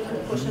neighbor that can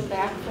push them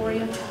back for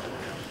you?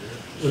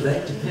 Well,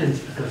 that depends,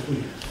 because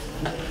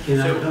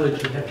in our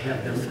village, we have to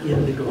have them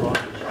in the garage.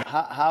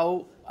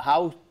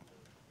 How,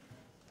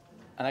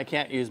 and I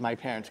can't use my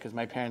parents because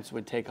my parents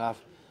would take off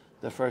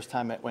the first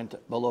time it went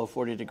below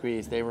 40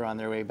 degrees. They were on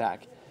their way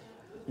back.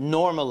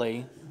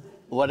 Normally,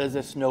 what is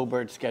a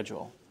snowbird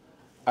schedule?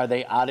 Are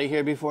they out of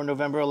here before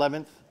November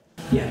 11th?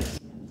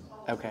 Yes.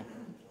 Okay.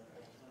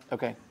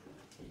 Okay.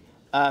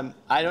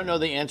 I don't know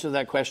the answer to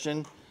that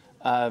question,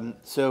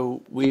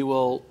 so we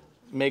will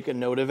make a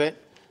note of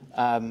it.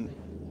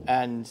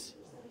 And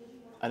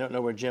I don't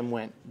know where Jim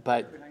went,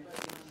 but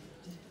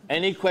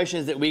any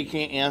questions that we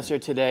can't answer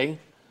today,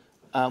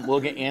 we'll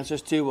get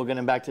answers to. We'll get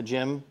them back to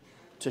Jim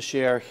to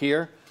share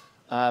here,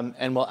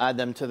 and we'll add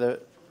them to the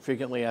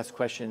frequently asked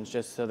questions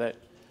just so that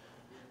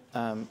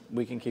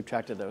we can keep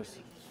track of those.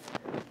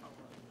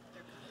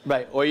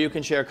 Right, or you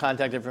can share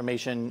contact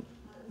information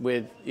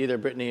with either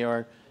Brittany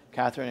or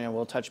Catherine, and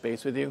we'll touch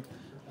base with you.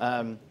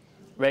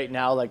 Right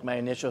now, like my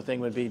initial thing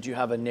would be, do you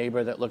have a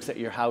neighbor that looks at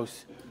your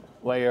house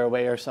while you're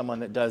away, or someone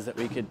that does that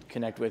we could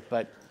connect with?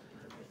 But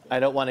I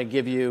don't want to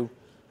give you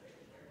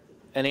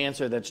an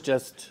answer that's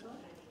just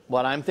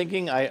what I'm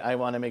thinking. I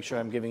want to make sure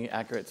I'm giving you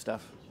accurate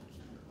stuff.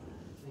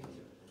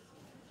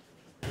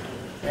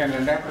 In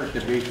an effort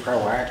to be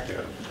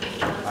proactive,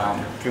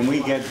 can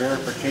we get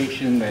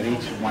verification that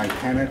each of my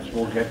tenants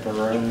will get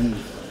their own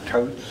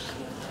totes?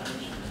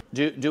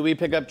 Do we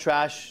pick up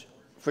trash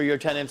for your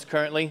tenants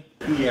currently?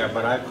 Yeah,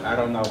 but I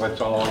don't know if it's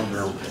all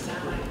under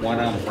one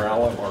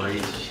umbrella or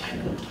each.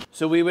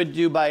 So we would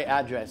do by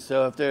address.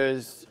 So if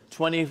there's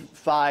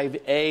 25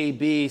 A,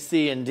 B,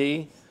 C, and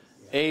D,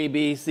 A,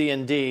 B, C,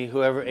 and D,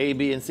 whoever A,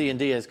 B, and C, and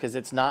D is, because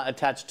it's not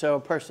attached to a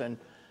person,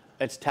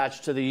 it's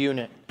attached to the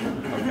unit.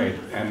 Okay,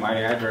 and my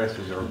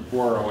addresses are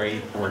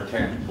 408,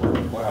 410,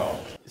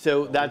 412.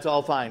 So that's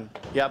all fine,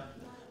 yep.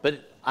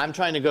 But I'm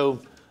trying to go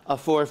a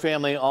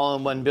 4-family all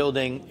in one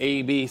building,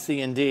 A, B,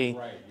 C, and D.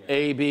 Right, yeah.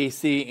 A, B,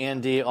 C,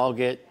 and D all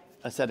get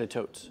a set of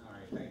totes. All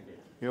right, thank you.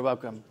 You're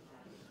welcome.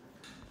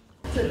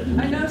 So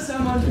I know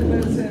someone who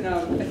lives in,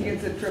 I think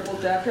it's a triple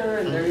decker,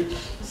 and they're each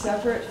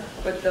separate,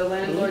 but the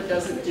landlord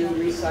doesn't do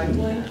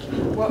recycling.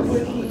 What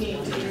would he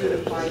need to do to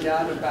find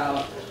out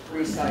about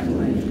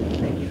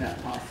recycling, making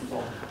that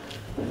possible?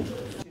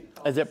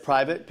 Is it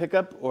private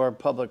pickup or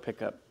public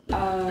pickup?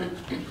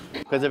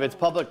 Because if it's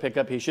public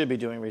pickup, he should be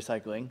doing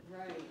recycling.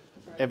 Right.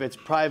 If it's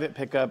private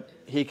pickup,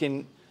 you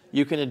can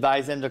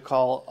advise them to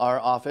call our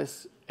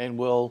office, and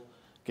we'll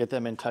get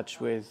them in touch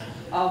with.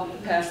 I'll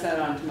pass that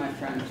on to my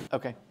friend.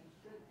 Okay.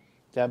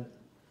 Deb?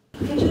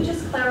 Could you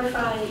just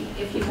clarify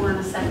if you want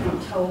a second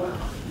tote?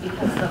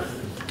 Because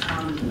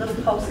the little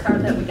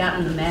postcard that we got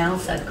in the mail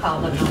said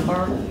call the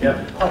number.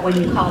 Yep. But when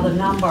you call the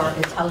number,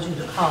 it tells you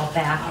to call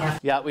back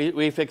after. Yeah,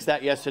 we fixed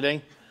that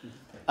yesterday.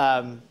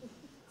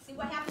 See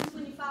what happens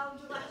when you follow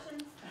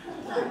directions?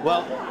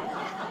 Well,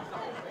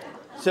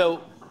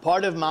 so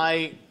part of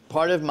my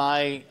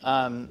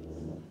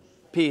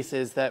piece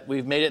is that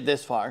we've made it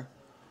this far,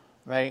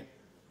 right?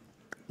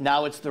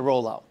 Now it's the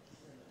rollout.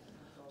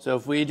 So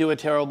if we do a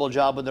terrible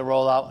job with the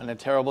rollout and a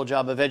terrible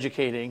job of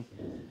educating,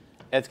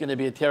 it's going to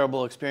be a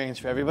terrible experience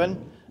for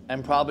everyone,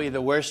 and probably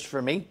the worst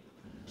for me.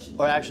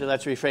 Or actually,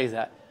 let's rephrase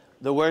that.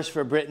 The worst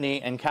for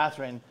Brittany and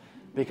Catherine,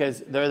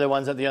 because they're the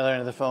ones at the other end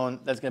of the phone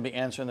that's going to be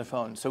answering the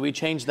phone. So we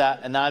changed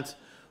that, and that's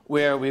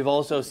where we've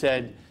also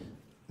said,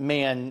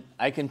 man,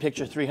 I can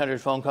picture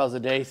 300 phone calls a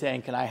day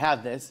saying, can I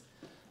have this?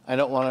 I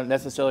don't want to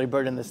necessarily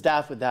burden the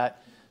staff with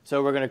that.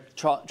 So we're going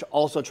to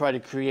also try to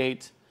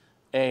create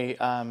a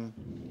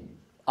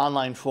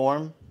online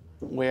form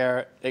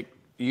where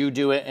you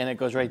do it and it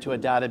goes right to a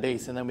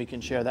database, and then we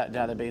can share that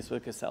database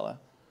with Casella.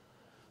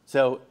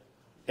 So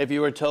if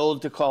you were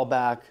told to call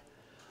back,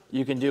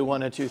 you can do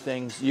one of two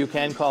things. You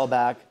can call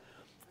back,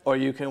 or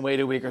you can wait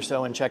a week or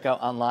so and check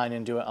out online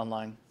and do it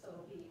online.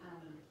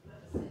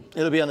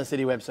 It'll be on the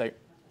city website.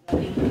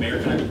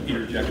 Mayor, can I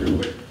interject real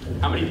quick?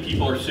 How many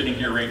people are sitting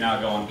here right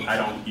now going, I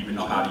don't even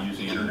know how to use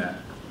the internet?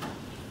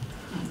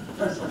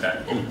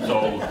 Okay,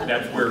 so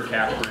that's where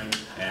Catherine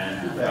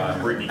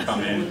and Brittany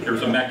come in.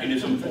 There's a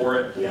mechanism for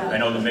it. I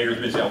know the mayor's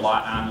busy a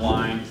lot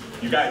online.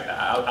 You guys,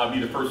 I'll be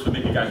the first to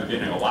admit, you guys are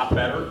getting a lot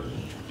better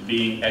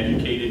being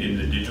educated in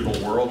the digital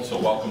world, so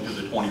welcome to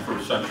the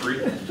 21st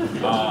century.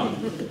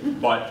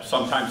 But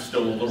sometimes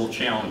still a little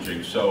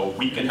challenging. So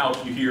we can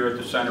help you here at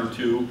the center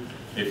too.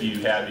 If you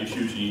have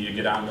issues, you need to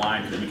get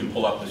online, because we can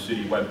pull up the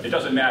city web. It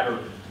doesn't matter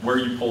where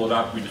you pull it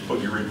up, we just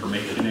put your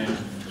information in.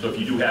 So if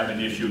you do have an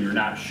issue and you're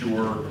not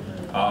sure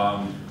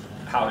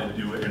how to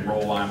do it and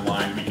roll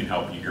online, we can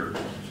help you here.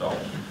 So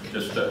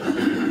just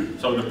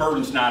so the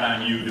burden's not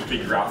on you to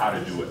figure out how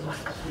to do it.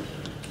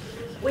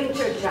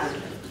 Winter, John.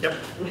 Yep.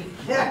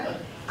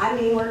 I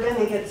mean, we're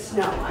gonna get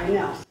snow, I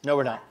know. No,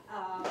 we're not.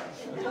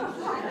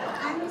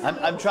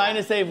 I'm trying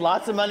to save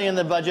lots of money in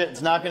the budget.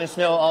 It's not going to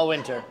snow all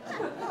winter.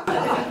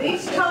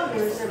 These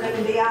toters are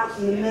gonna be out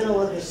in the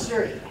middle of the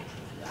street.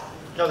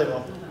 No, they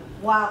won't.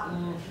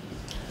 Well,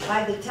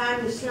 by the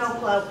time the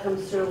snowplow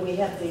comes through, we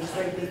have these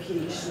great big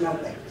huge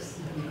snowbanks.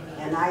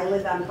 And I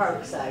live on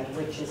Parkside,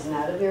 which is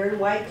not a very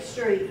wide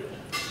street.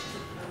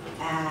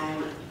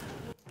 And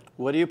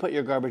What do you put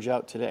your garbage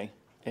out today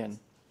in?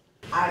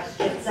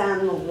 it's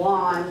on the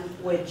lawn,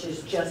 which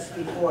is just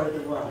before the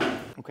road.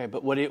 Okay,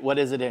 but what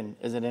is it in?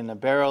 Is it in a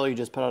barrel? You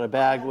just put out a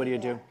bag? What do you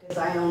do? Because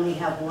I only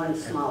have one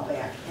small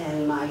bag,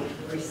 and my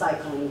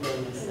recycling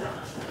bin is there.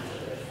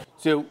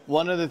 So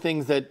one of the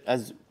things that,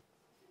 as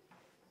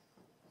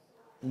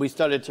we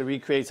started to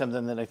recreate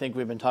something that I think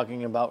we've been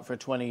talking about for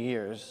 20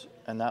 years,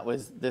 and that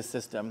was this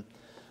system.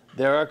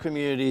 There are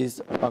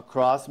communities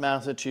across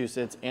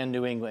Massachusetts and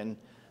New England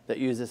that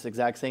use this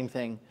exact same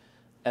thing,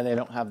 and they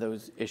don't have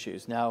those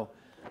issues. Now,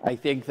 I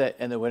think that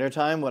in the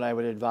wintertime, what I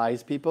would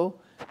advise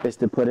people is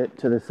to put it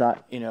to the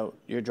side, you know,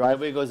 your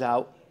driveway goes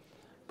out,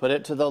 put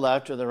it to the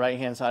left or the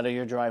right-hand side of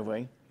your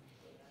driveway,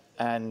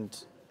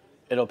 and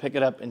it'll pick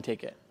it up and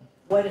take it.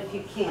 What if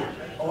you can't?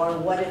 Or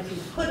what if you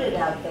put it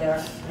out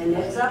there and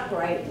it's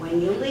upright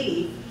when you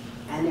leave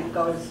and it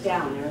goes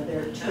down? Are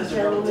there two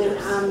gentlemen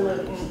on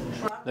the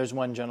truck? There's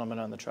one gentleman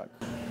on the truck.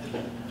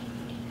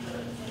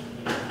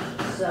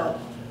 So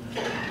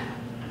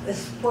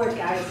this poor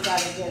guy's got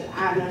to get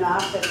on and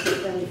off if the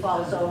thing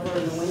falls over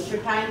in the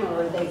wintertime,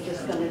 or are they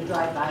just going to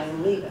drive by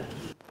and leave it?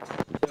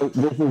 So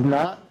this is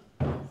not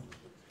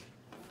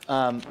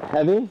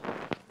heavy,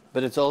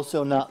 but it's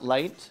also not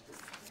light.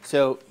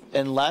 So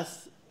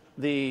unless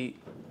the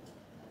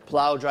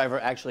plow driver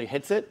actually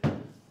hits it,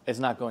 it's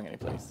not going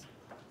anyplace.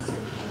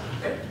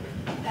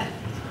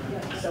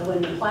 So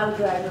when the plow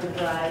driver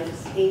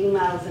drives 80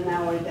 miles an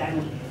hour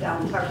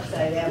down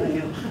Parkside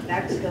Avenue,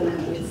 that's going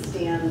to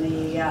withstand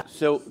the...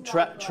 So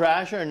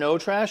trash or no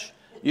trash,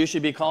 you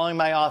should be calling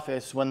my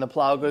office when the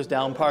plow goes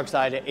down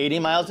Parkside at 80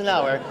 miles an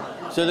hour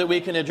so that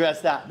we can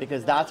address that,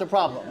 because that's a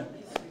problem.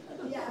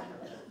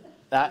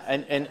 Yeah.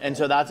 And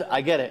so that's, I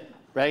get it,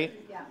 right?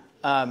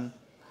 Yeah.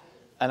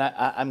 And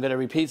I'm going to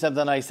repeat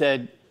something I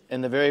said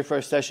in the very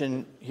first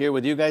session here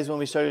with you guys when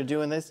we started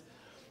doing this.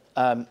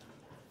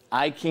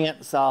 I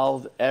can't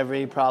solve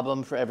every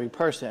problem for every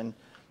person,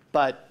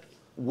 but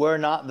we're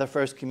not the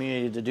first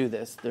community to do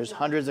this. There's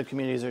hundreds of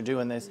communities that are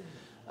doing this.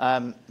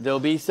 There'll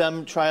be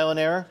some trial and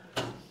error,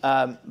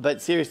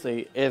 but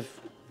seriously, if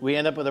we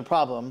end up with a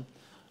problem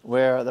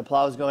where the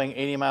plow is going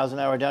 80 miles an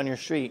hour down your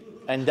street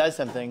and does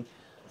something,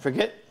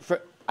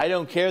 I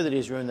don't care that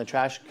he's ruined the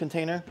trash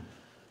container.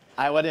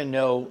 I wouldn't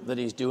know that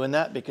he's doing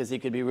that because he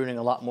could be ruining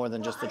a lot more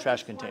than just the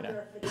trash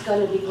container. It's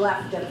going to be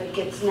left if it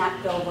gets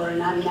knocked over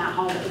and I'm not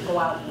home to go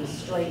out and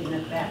straighten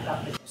it back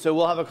up. So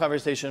we'll have a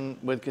conversation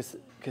with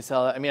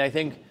Casella. I mean, I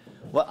think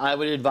what I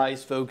would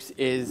advise folks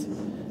is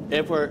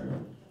if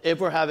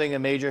we're having a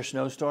major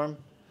snowstorm,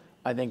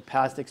 I think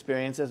past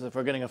experiences, if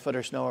we're getting a foot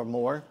of snow or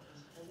more,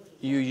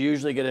 you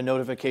usually get a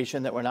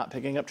notification that we're not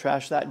picking up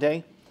trash that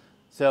day.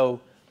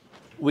 So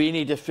we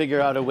need to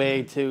figure out a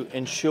way to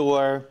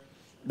ensure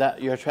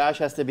that your trash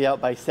has to be out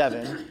by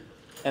 7,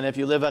 and if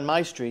you live on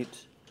my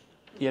street,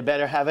 you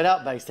better have it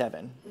out by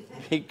 7,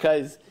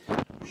 because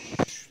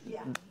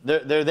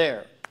they're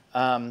there.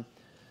 So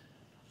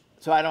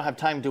I don't have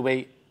time to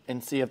wait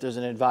and see if there's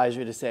an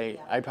advisory to say,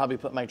 I'd probably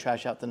put my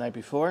trash out the night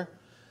before,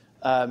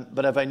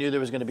 but if I knew there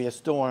was going to be a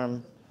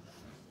storm,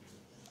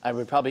 I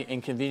would probably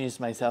inconvenience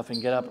myself and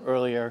get up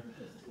earlier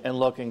and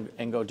look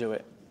and go do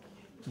it.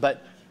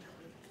 But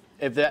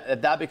if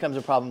that becomes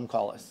a problem,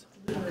 call us.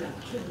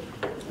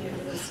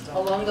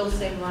 Along those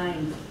same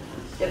lines,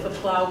 if a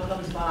plow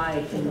comes by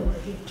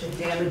and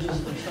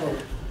damages the tow,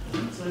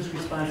 who's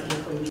responsible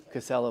for it?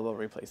 Casella will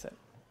replace it.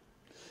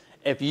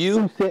 If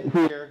you sit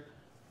here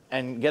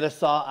and get a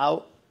saw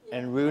out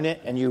and ruin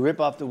it and you rip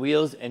off the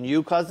wheels and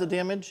you cause the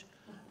damage,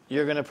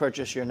 you're going to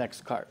purchase your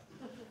next cart.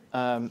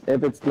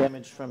 If it's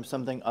damaged from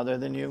something other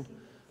than you,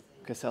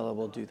 Casella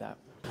will do that.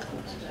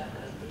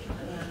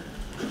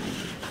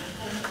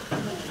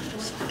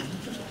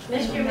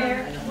 Mr.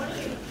 Mayor?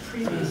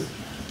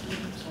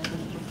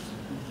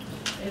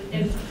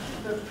 In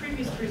the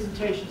previous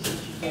presentations that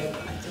you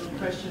gave, there were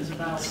questions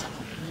about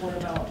what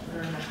about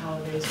during the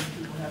holidays when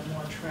people have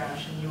more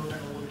trash, and you were going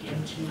to look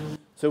into.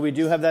 So we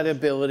do have that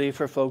ability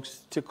for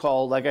folks to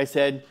call. Like I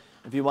said,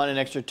 if you want an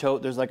extra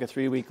tote, there's like a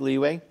 3-week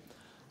leeway.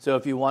 So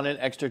if you want an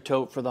extra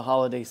tote for the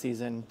holiday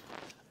season,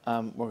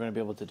 we're going to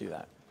be able to do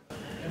that. And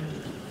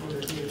will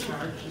there be a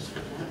charge just for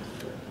that?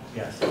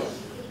 Yes.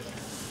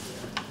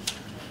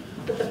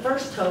 But the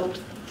first tote,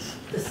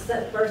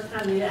 first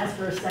time you asked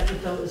for a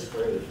second tote was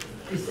free,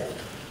 you said.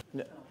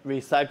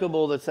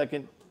 Recyclable, the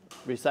second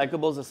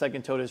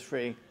tote is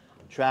free.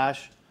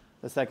 Trash,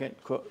 the second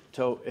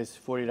tote is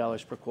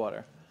 $40 per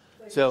quarter.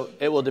 So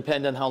it will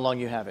depend on how long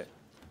you have it.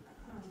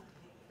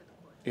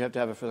 You have to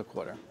have it for the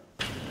quarter.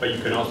 But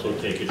you can also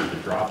take it to the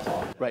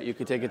drop-off. Right, you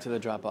could take it to the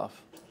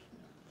drop-off.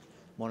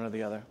 One or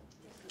the other.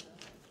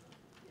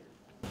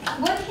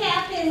 What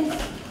happens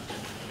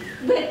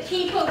with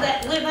people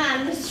that live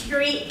on the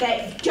street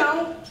that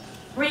don't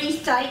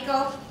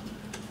recycle?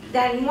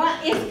 Then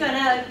what is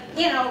gonna,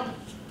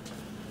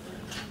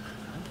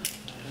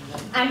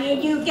 I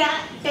mean, you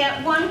got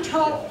that one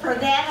tote for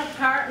that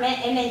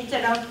apartment and it's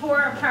in a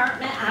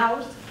 4-apartment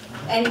house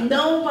and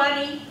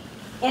nobody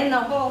in the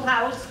whole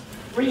house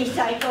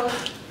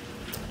recycles.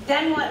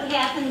 then what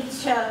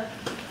happens to,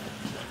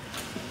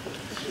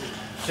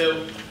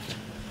 So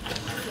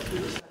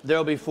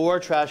there'll be 4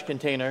 trash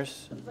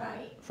containers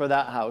right, for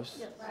that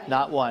house,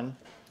 not 1.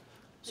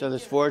 So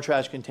there's 4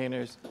 trash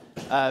containers.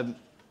 I'm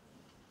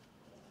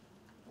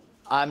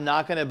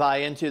not going to buy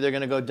into they're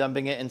going to go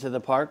dumping it into the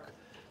park,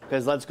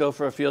 because let's go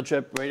for a field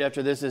trip right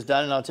after this is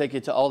done, and I'll take you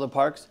to all the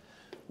parks.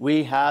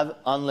 We have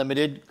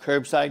unlimited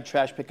curbside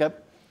trash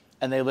pickup,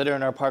 and they litter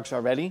in our parks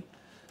already.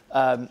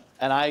 And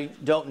I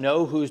don't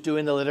know who's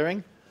doing the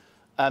littering.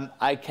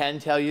 I can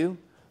tell you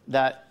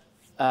that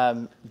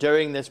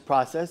during this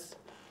process,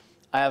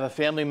 I have a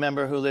family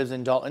member who lives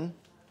in Dalton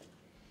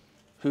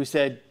who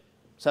said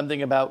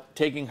something about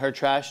taking her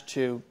trash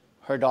to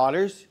her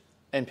daughters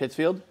in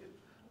Pittsfield.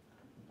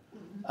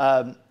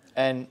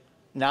 And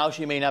now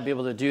she may not be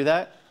able to do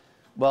that.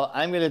 Well,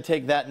 I'm going to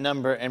take that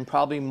number and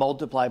probably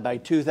multiply by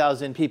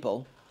 2,000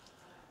 people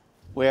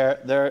where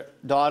their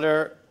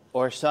daughter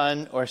or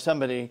son or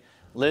somebody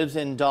lives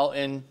in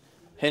Dalton,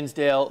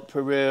 Hinsdale,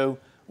 Peru,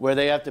 where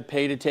they have to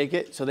pay to take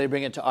it, so they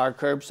bring it to our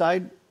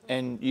curbside,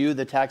 and you,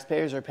 the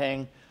taxpayers, are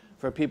paying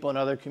for people in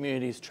other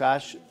communities'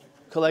 trash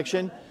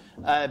collection.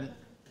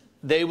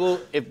 They will,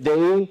 if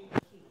they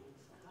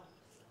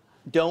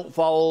don't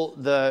follow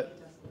the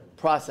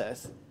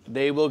process,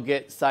 they will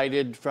get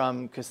cited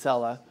from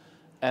Casella,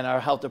 and our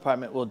health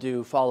department will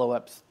do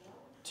follow-ups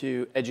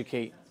to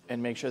educate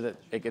and make sure that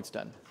it gets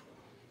done.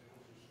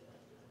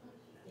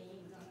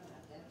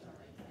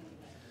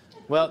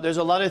 Well, there's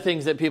a lot of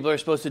things that people are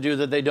supposed to do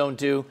that they don't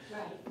do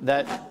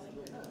that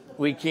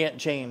we can't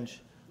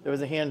change. There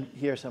was a hand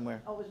here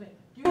somewhere. Oh, it was me.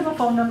 Do you have a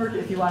phone number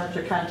if you wanted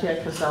to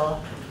contact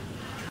Casella?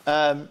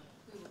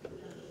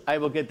 I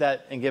will get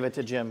that and give it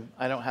to Jim.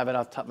 I don't have it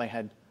off the top of my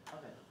head.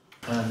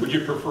 Would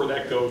you prefer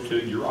that go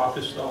to your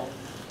office though?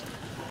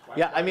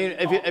 Yeah, I mean,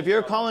 if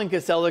you're calling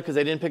Casella because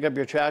they didn't pick up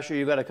your trash or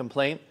you got a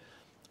complaint,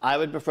 I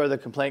would prefer the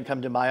complaint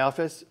come to my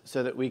office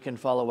so that we can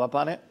follow up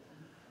on it.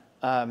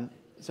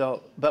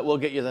 But we'll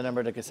get you the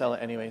number to Casella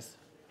anyways.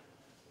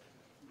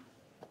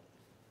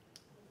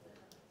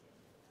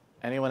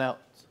 Anyone else?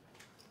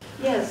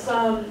 Yes,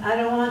 I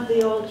don't want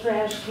the old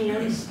trash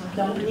cans,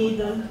 don't need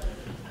them.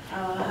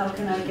 How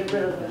can I get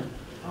rid of them?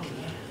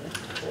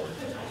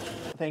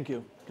 Thank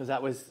you, because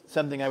that was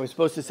something I was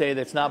supposed to say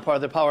that's not part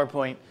of the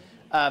PowerPoint.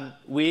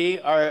 We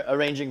are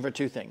arranging for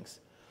 2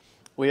 things.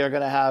 We are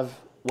going to have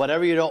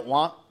whatever you don't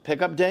want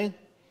pickup day,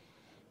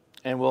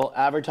 and we'll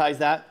advertise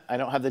that. I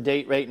don't have the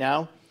date right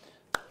now.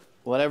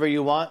 Whatever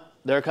you want,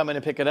 they're coming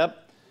to pick it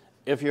up.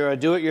 If you're a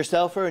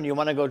do-it-yourselfer and you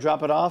want to go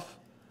drop it off,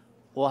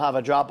 we'll have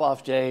a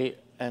drop-off day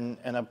and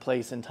a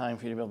place and time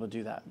for you to be able to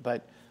do that.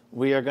 But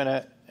we are going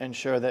to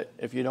ensure that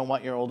if you don't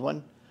want your old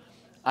one,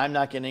 I'm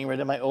not getting rid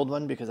of my old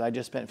one because I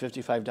just spent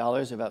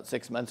 $55 about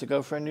 6 months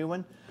ago for a new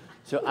one.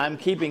 So I'm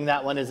keeping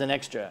that one as an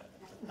extra.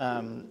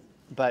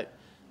 But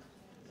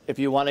if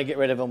you want to get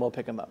rid of them, we'll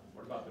pick them up.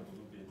 What about the blue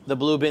bins? The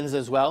blue bins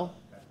as well.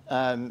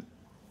 I'm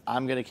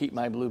going to keep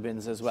my blue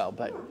bins as well.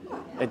 But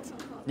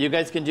you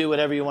guys can do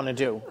whatever you want to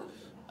do.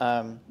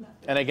 And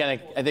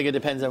again, I think it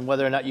depends on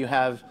whether or not you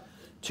have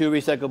 2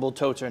 recyclable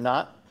totes or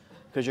not,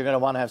 because you're going to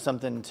want to have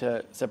something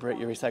to separate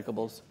your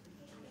recyclables.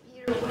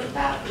 Peter, what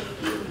about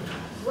if you,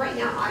 right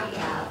now I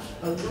have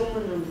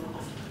aluminum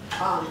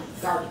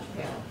garbage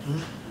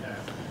pails.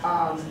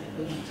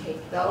 Will you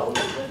take those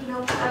with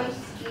no price?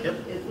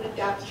 Yep. Is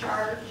without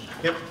charge?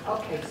 Yep.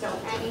 Okay, so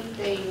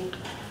anything.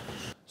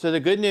 So the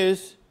good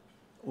news,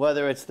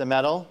 whether it's the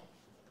metal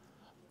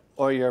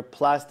or your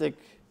plastic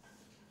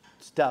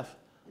stuff,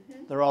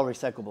 they're all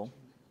recyclable.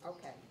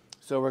 Okay.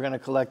 So we're going to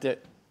collect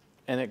it,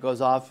 and it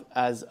goes off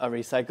as a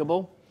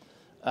recyclable.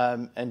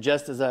 And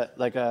just as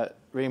a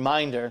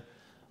reminder,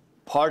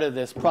 part of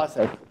this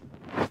process,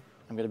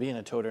 I'm going to be in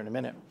a toter in a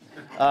minute.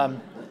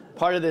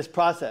 Part of this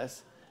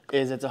process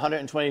is it's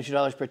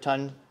 $122 per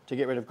ton to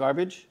get rid of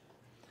garbage.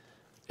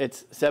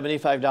 It's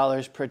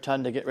 $75 per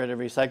ton to get rid of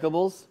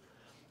recyclables.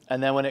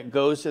 And then when it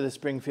goes to the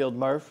Springfield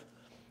MRF,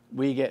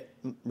 we get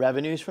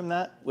revenues from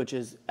that, which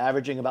is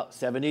averaging about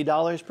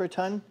 $70 per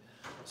ton.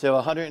 So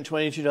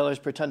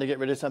 $122 per ton to get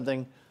rid of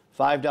something,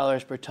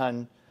 $5 per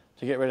ton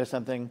to get rid of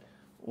something.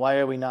 Why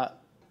are we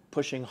not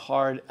pushing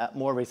hard at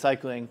more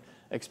recycling,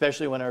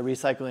 especially when our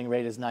recycling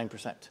rate is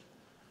 9%?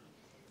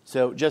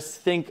 So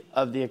just think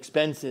of the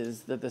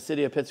expenses that the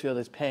city of Pittsfield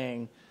is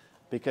paying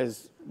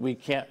because we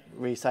can't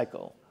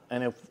recycle.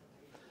 And if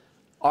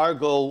our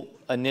goal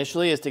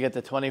initially is to get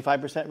to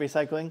 25%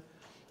 recycling,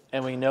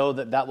 and we know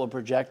that that will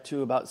project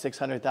to about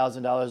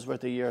 $600,000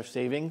 worth a year of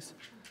savings.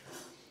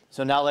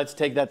 So now let's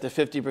take that to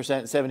 50%,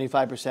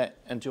 75%,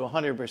 and to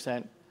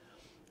 100%.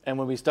 And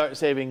when we start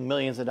saving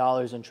millions of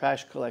dollars in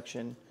trash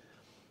collection,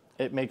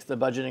 it makes the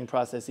budgeting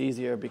process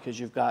easier because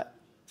you've got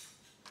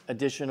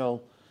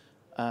additional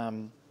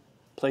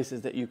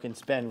places that you can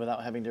spend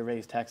without having to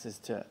raise taxes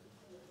to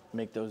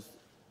make those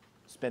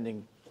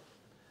spending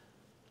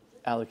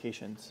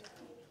allocations.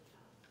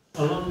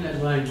 Along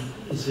that line,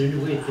 is there any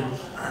way that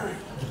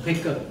the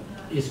pickup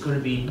is going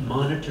to be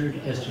monitored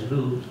as to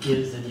who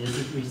is and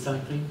isn't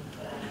recycling?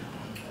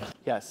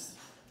 Yes.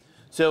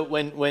 So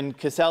when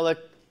Casella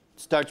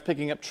starts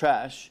picking up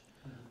trash,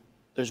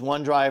 there's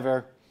one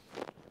driver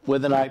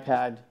with an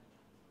iPad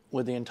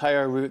with the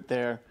entire route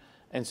there.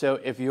 And so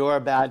if you're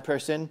a bad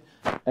person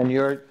and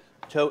your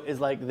tote is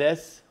like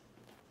this,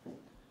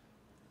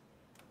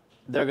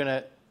 they're going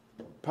to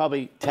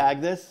probably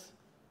tag this.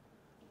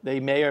 They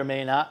may or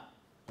may not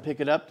pick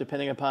it up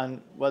depending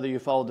upon whether you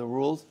follow the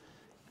rules.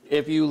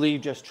 If you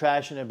leave just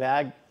trash in a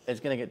bag, it's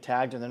going to get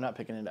tagged and they're not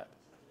picking it up.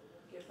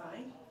 Get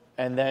fined?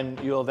 And then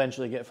you'll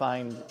eventually get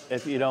fined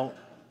if you don't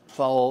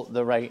follow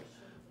the right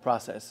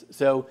process.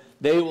 So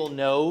they will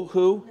know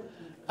who.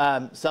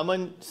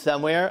 Someone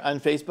somewhere on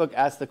Facebook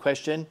asked the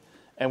question,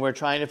 and we're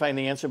trying to find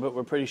the answer, but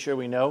we're pretty sure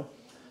we know.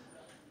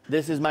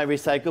 This is my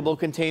recyclable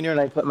container, and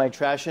I put my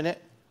trash in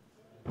it.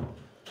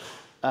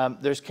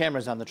 There's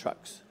cameras on the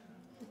trucks.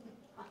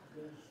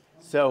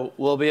 So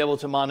we'll be able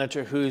to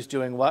monitor who's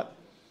doing what.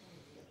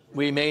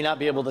 We may not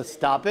be able to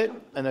stop it,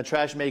 and the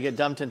trash may get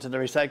dumped into the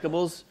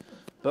recyclables,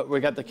 but we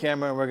got the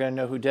camera, and we're going to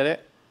know who did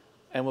it,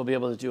 and we'll be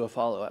able to do a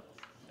follow-up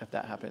if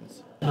that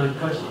happens. My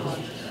question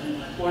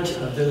is, what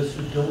of those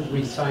who don't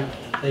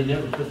recycle, they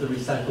never put the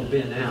recycle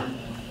bin out?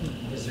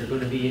 Is there going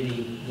to be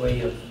any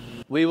way of...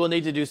 We will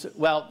need to do,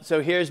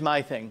 so here's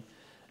my thing.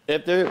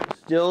 If they're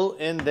still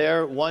in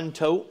their one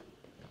tote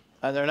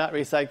and they're not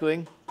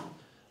recycling,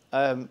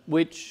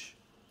 which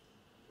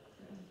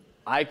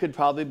I could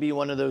probably be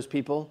one of those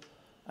people.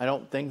 I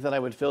don't think that I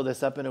would fill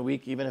this up in a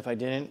week even if I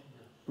didn't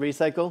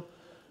recycle.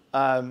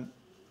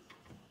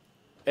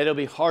 It'll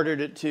be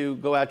harder to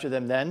go after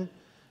them then.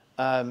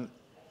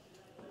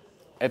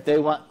 If they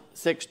want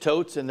 6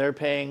 totes and they're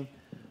paying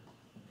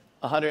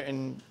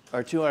 $100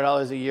 or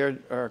 $200 a year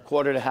or a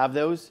quarter to have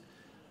those,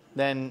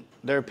 then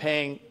they're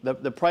paying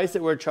the price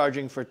that we're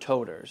charging for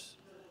toters.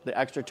 The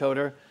extra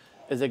toter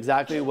is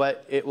exactly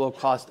what it will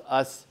cost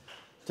us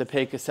to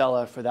pay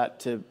Casella for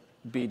that to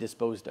be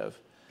disposed of.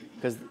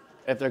 Because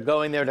if they're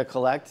going there to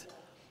collect,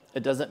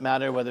 it doesn't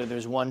matter whether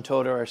there's 1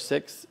 toter or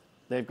 6.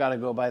 They've got to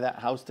go by that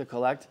house to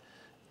collect.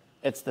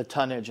 It's the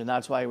tonnage, and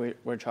that's why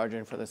we're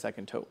charging for the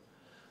second tote.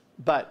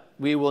 But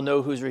we will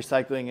know who's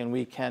recycling, and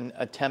we can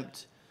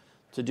attempt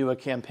to do a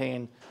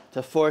campaign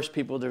to force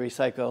people to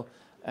recycle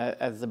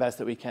as the best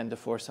that we can to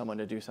force someone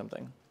to do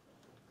something.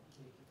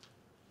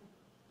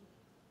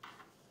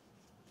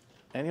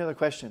 Any other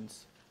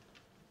questions?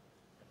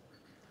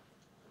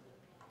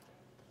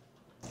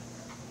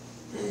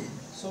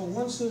 So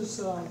once this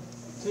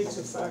takes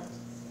effect,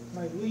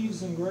 my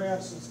leaves and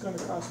grass, it's going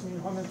to cost me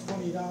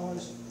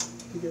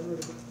 $120 to get rid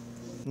of it.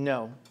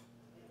 No.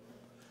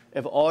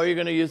 If all you're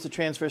going to use the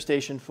transfer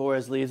station for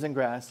is leaves and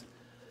grass,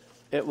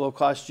 it will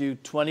cost you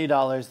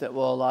 $20 that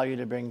will allow you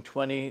to bring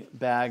 20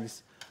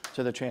 bags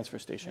to the transfer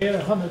station. I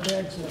had 100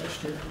 bags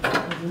last year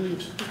of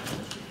leaves.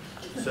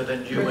 So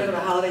then you Bring would... them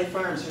to Holiday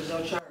Farms, there's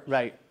no charge.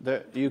 Right.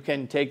 You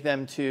can take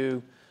them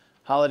to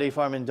Holiday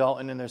Farm in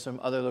Dalton, and there's some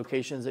other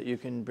locations that you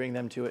can bring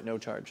them to at no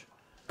charge.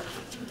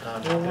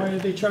 Well, why are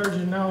they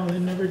charging now? They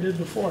never did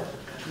before.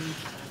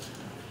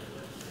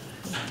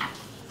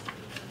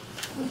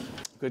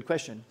 Good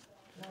question.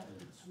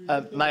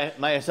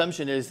 My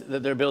assumption is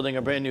that they're building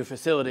a brand new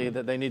facility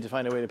that they need to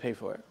find a way to pay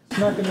for it. It's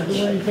not going to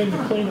do anything to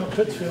clean up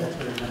Pittsfield.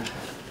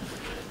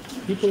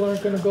 People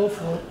aren't going to go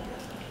for it.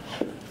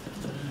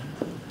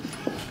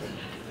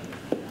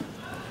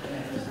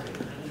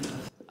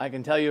 I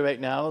can tell you right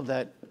now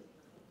that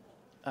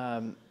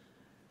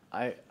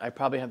I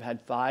probably have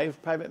had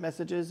 5 private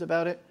messages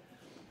about it,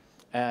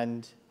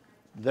 and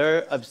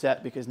they're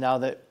upset because now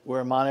that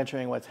we're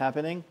monitoring what's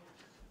happening,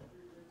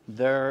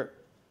 their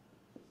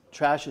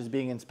trash is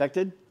being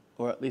inspected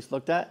or at least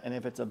looked at, and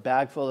if it's a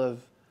bag full of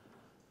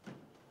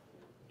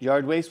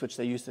yard waste, which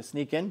they used to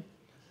sneak in,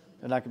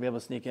 they're not going to be able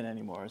to sneak in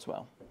anymore as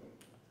well.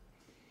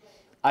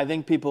 I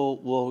think people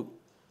will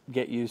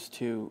get used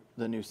to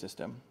the new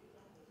system.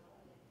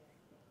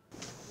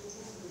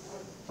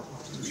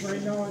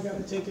 Right now, I got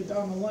to take it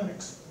down to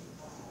Lennox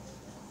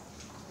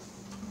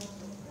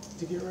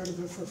to get rid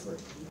of it for free.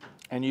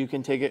 And you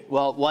can take it,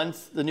 well,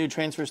 once the new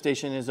transfer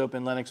station is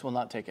open, Lennox will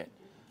not take it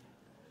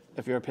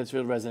if you're a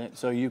Pittsfield resident.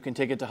 So you can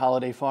take it to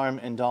Holiday Farm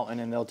in Dalton,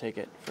 and they'll take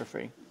it for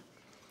free.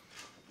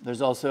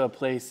 There's also a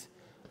place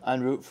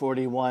on Route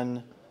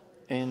 41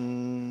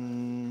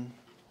 in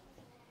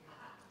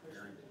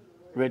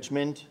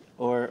Richmond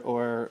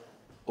or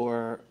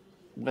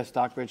West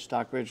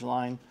Stockbridge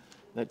line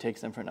that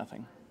takes them for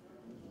nothing.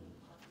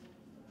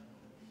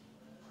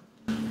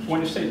 When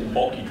you say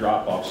bulky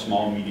drop-off,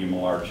 small, medium,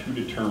 large, who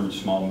determines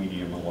small,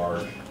 medium, and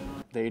large?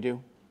 They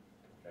do.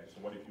 Okay, so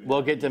what if you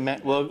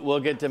We'll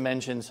get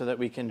dimensions so that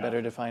we can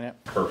better define it.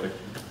 Perfect.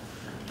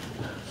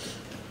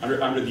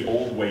 Under the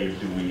old way of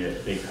doing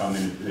it, they come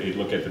and they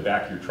look at the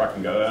back of your truck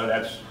and go, oh,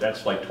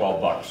 that's like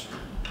 $12.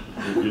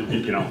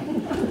 You know,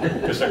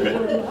 just like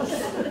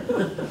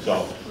that.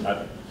 So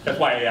that's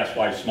why I asked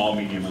why small,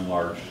 medium, and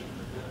large.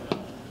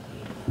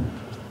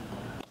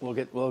 We'll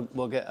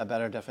get a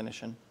better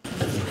definition.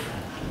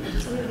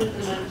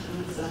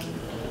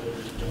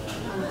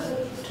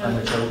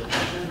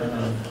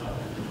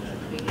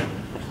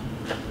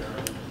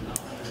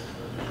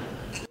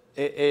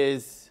 It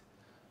is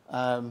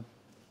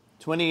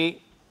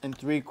 28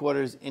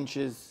 3/4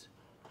 inches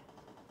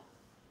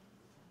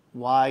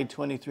wide,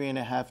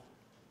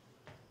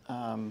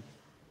 23.5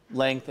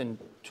 length, and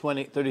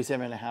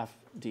 37.5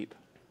 deep.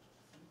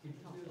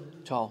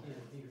 Tall.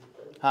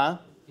 Huh?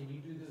 Can you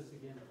do this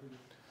again, please?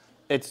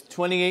 It's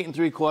 28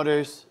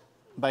 3/4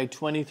 by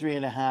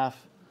 23.5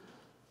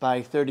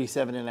 by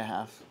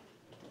 37.5.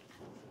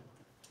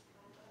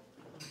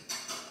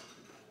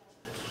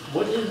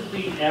 What is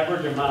the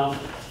average amount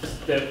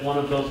that one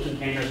of those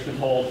containers can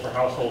hold for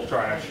household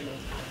trash,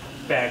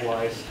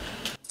 bag-wise?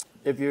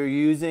 If you're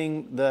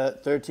using the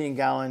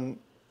 13-gallon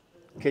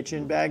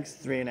kitchen bags,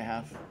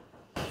 3.5.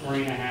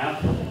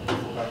 3.5?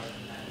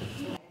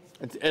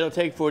 Okay. It'll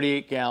take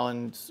 48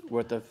 gallons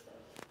worth of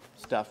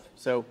stuff.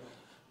 So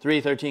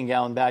 3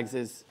 13-gallon bags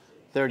is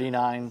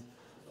 39.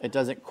 It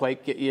doesn't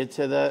quite get you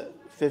to the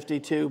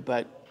 52,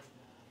 but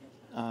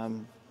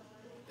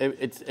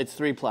it's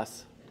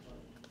 3+.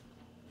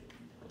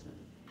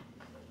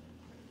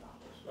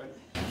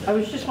 I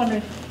was just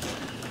wondering,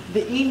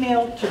 the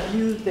email to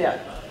view that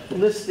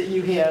list that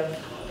you have,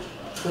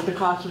 what the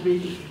cost would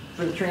be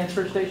for the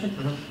transfer station,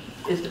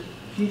 can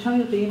you tell me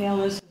what the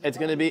email is?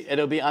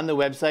 It'll be on the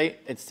website.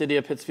 It's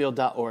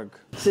cityofpittsfield.org.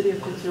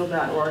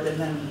 Cityofpittsfield.org, and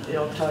then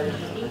it'll tell you.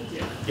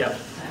 Yep.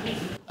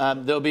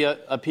 There'll be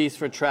a piece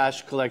for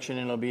trash collection,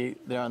 and it'll be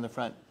there on the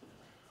front.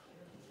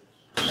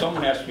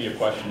 Someone asked me a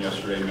question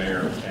yesterday,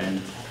 Mayor,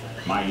 and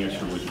my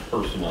answer was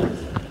personal,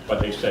 but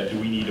they said, do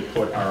we need to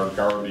put our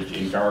garbage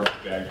in garbage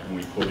bags when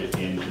we put it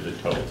into the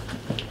tote?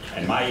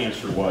 And my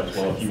answer was,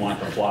 well, if you want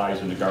the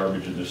flies and the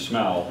garbage and the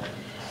smell,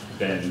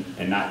 then,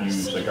 and not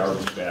use a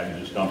garbage bag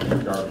and just dump your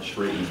garbage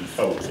straight into the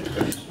tote, it's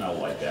going to smell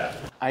like that.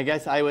 I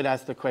guess I would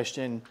ask the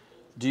question,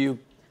 do you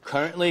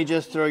currently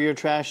just throw your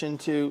trash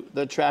into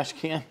the trash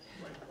can,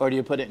 or do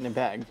you put it in a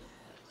bag?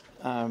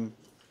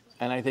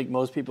 And I think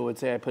most people would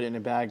say I put it in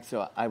a bag,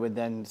 so I would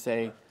then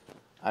say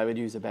I would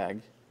use a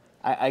bag.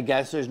 I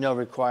guess there's no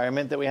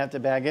requirement that we have to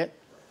bag it.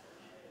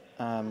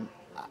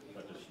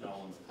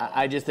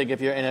 I just think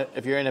if you're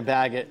in a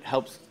bag, it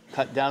helps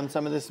cut down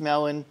some of the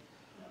smell. And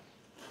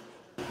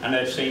on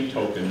that same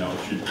token, though,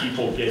 should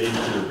people get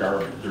into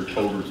their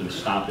toters and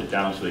stomp it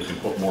down so they can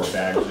put more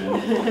bags in?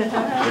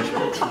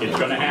 It's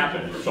going to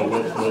happen. So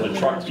will the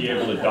truck be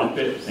able to dump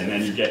it, and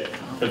then you get,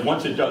 because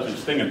once it does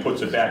its thing and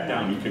puts it back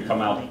down, you can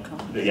come out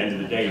at the end of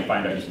the day and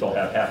find out you still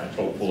have half a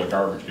tote full of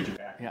garbage because you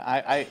packed it.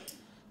 Yeah,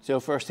 so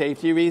for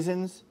safety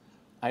reasons,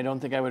 I don't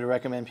think I would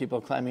recommend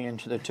people climbing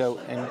into the tote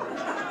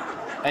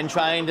and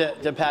trying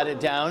to pat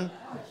it down.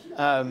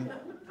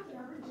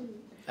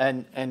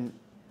 And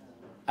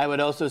I would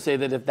also say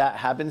that if that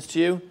happens to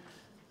you,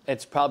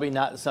 it's probably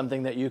not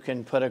something that you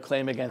can put a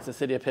claim against the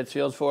city of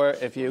Pittsfield for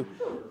if you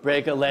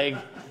break a leg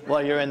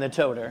while you're in the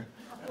toter.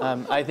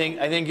 I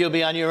think you'll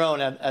be on your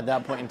own at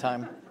that point in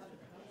time.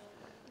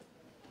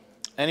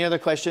 Any other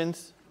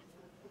questions?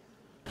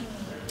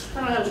 I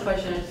don't have a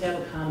question, I just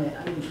have a comment.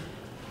 I mean,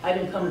 I've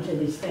been coming to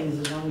these things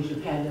as long as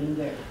you've had them.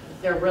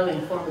 They're really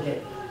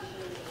informative.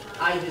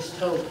 I just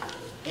hope,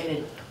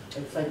 and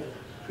it's like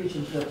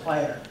preaching to the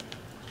choir.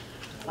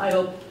 I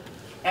hope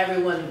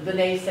everyone, the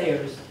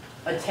naysayers,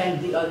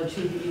 attend the other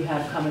two that you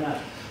have coming up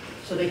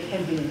so they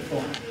can be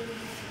informed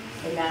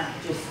and not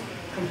just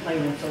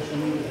complain on social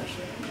media.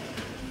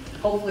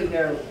 Hopefully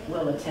they're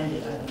well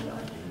attended, I don't know.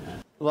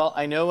 Well,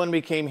 I know when we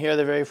came here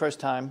the very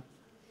first time,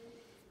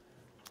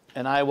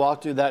 and I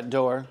walked through that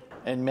door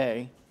in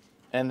May,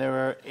 and there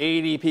were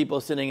 80 people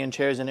sitting in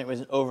chairs, and it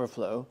was an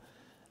overflow.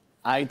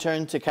 I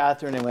turned to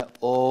Catherine and went,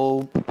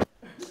 oh,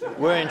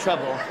 we're in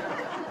trouble.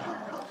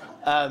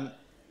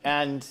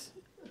 And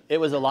it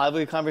was a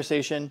lively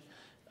conversation.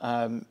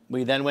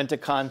 We then went to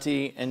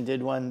Conti and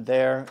did one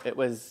there. It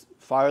was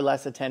far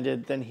less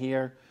attended than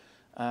here.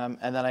 And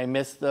then I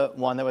missed the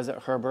one that was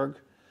at Herberg.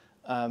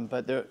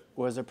 But there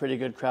was a pretty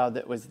good crowd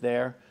that was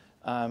there,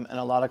 and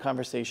a lot of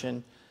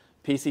conversation.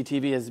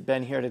 PCTV has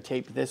been here to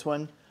tape this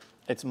one.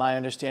 It's my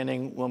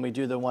understanding when we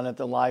do the one at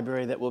the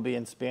library that will be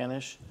in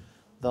Spanish,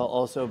 they'll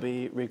also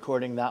be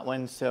recording that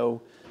one. So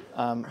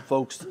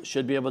folks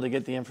should be able to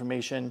get the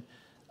information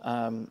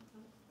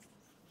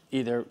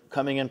either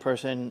coming in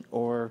person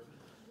or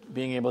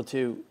being able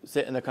to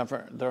sit in the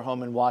comfort of their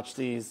home and watch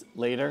these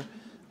later.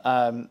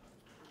 I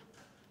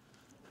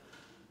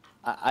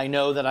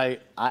know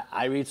that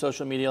I read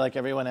social media like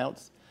everyone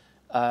else.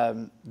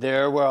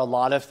 There were a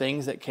lot of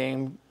things that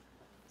came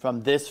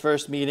from this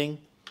first meeting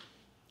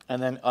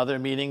and then other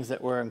meetings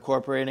that we're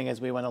incorporating as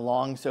we went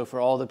along. So for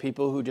all the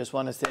people who just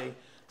want to say,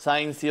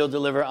 sign, seal,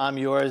 deliver, I'm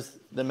yours,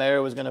 the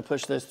mayor was going to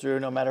push this through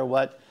no matter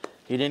what.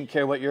 He didn't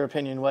care what your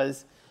opinion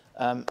was.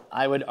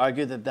 I would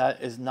argue that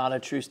that is not a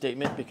true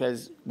statement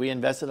because we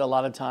invested a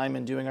lot of time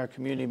in doing our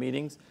community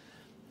meetings.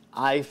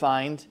 I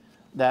find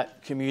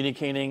that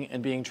communicating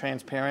and being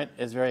transparent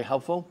is very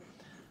helpful.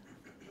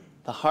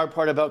 The hard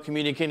part about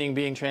communicating and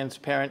being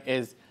transparent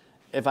is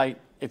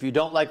if you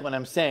don't like what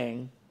I'm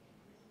saying,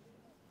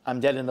 I'm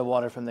dead in the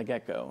water from the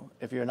get-go.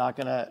 If you're not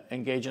going to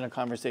engage in a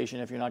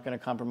conversation, if you're not going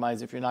to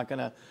compromise, if you're not going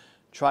to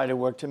try to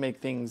work to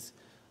make things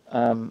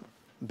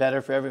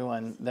better for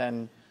everyone,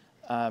 then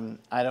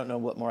I don't know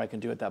what more I can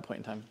do at that point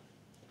in time.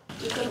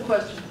 Just a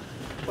question.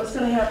 What's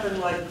going to happen,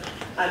 like,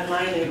 in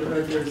my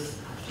neighborhood, there's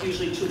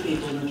usually 2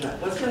 people in the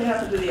job. What's going to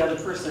happen to the other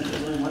person?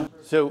 There's only 1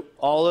 person. So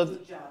all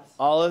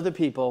of the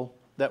people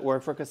that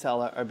work for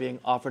Casella are being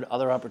offered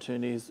other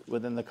opportunities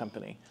within the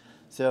company.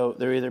 So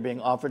they're either being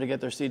offered to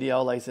get their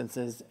CDL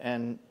licenses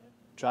and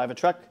drive a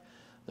truck.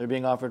 They're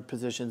being offered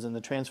positions in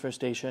the transfer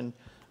station.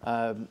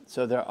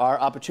 So there are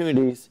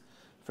opportunities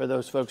for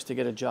those folks to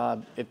get a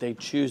job. If they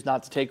choose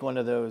not to take one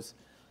of those,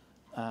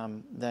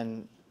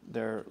 then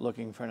they're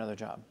looking for another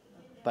job.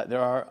 But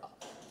there are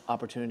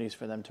opportunities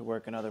for them to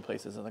work in other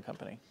places in the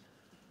company.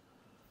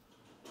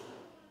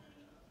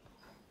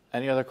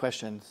 Any other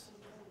questions?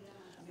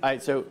 All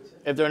right, so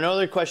if there are no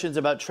other questions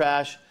about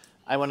trash,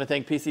 I want to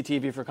thank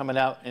PCTV for coming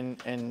out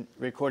and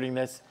recording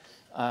this.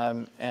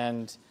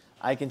 And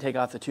I can take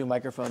off the 2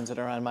 microphones that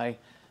are on my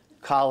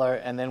collar,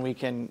 and then we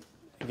can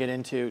get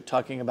into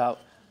talking about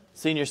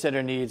senior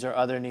center needs or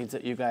other needs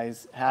that you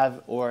guys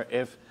have. Or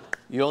if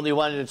you only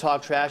wanted to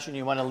talk trash and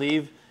you want to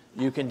leave,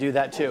 you can do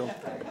that too.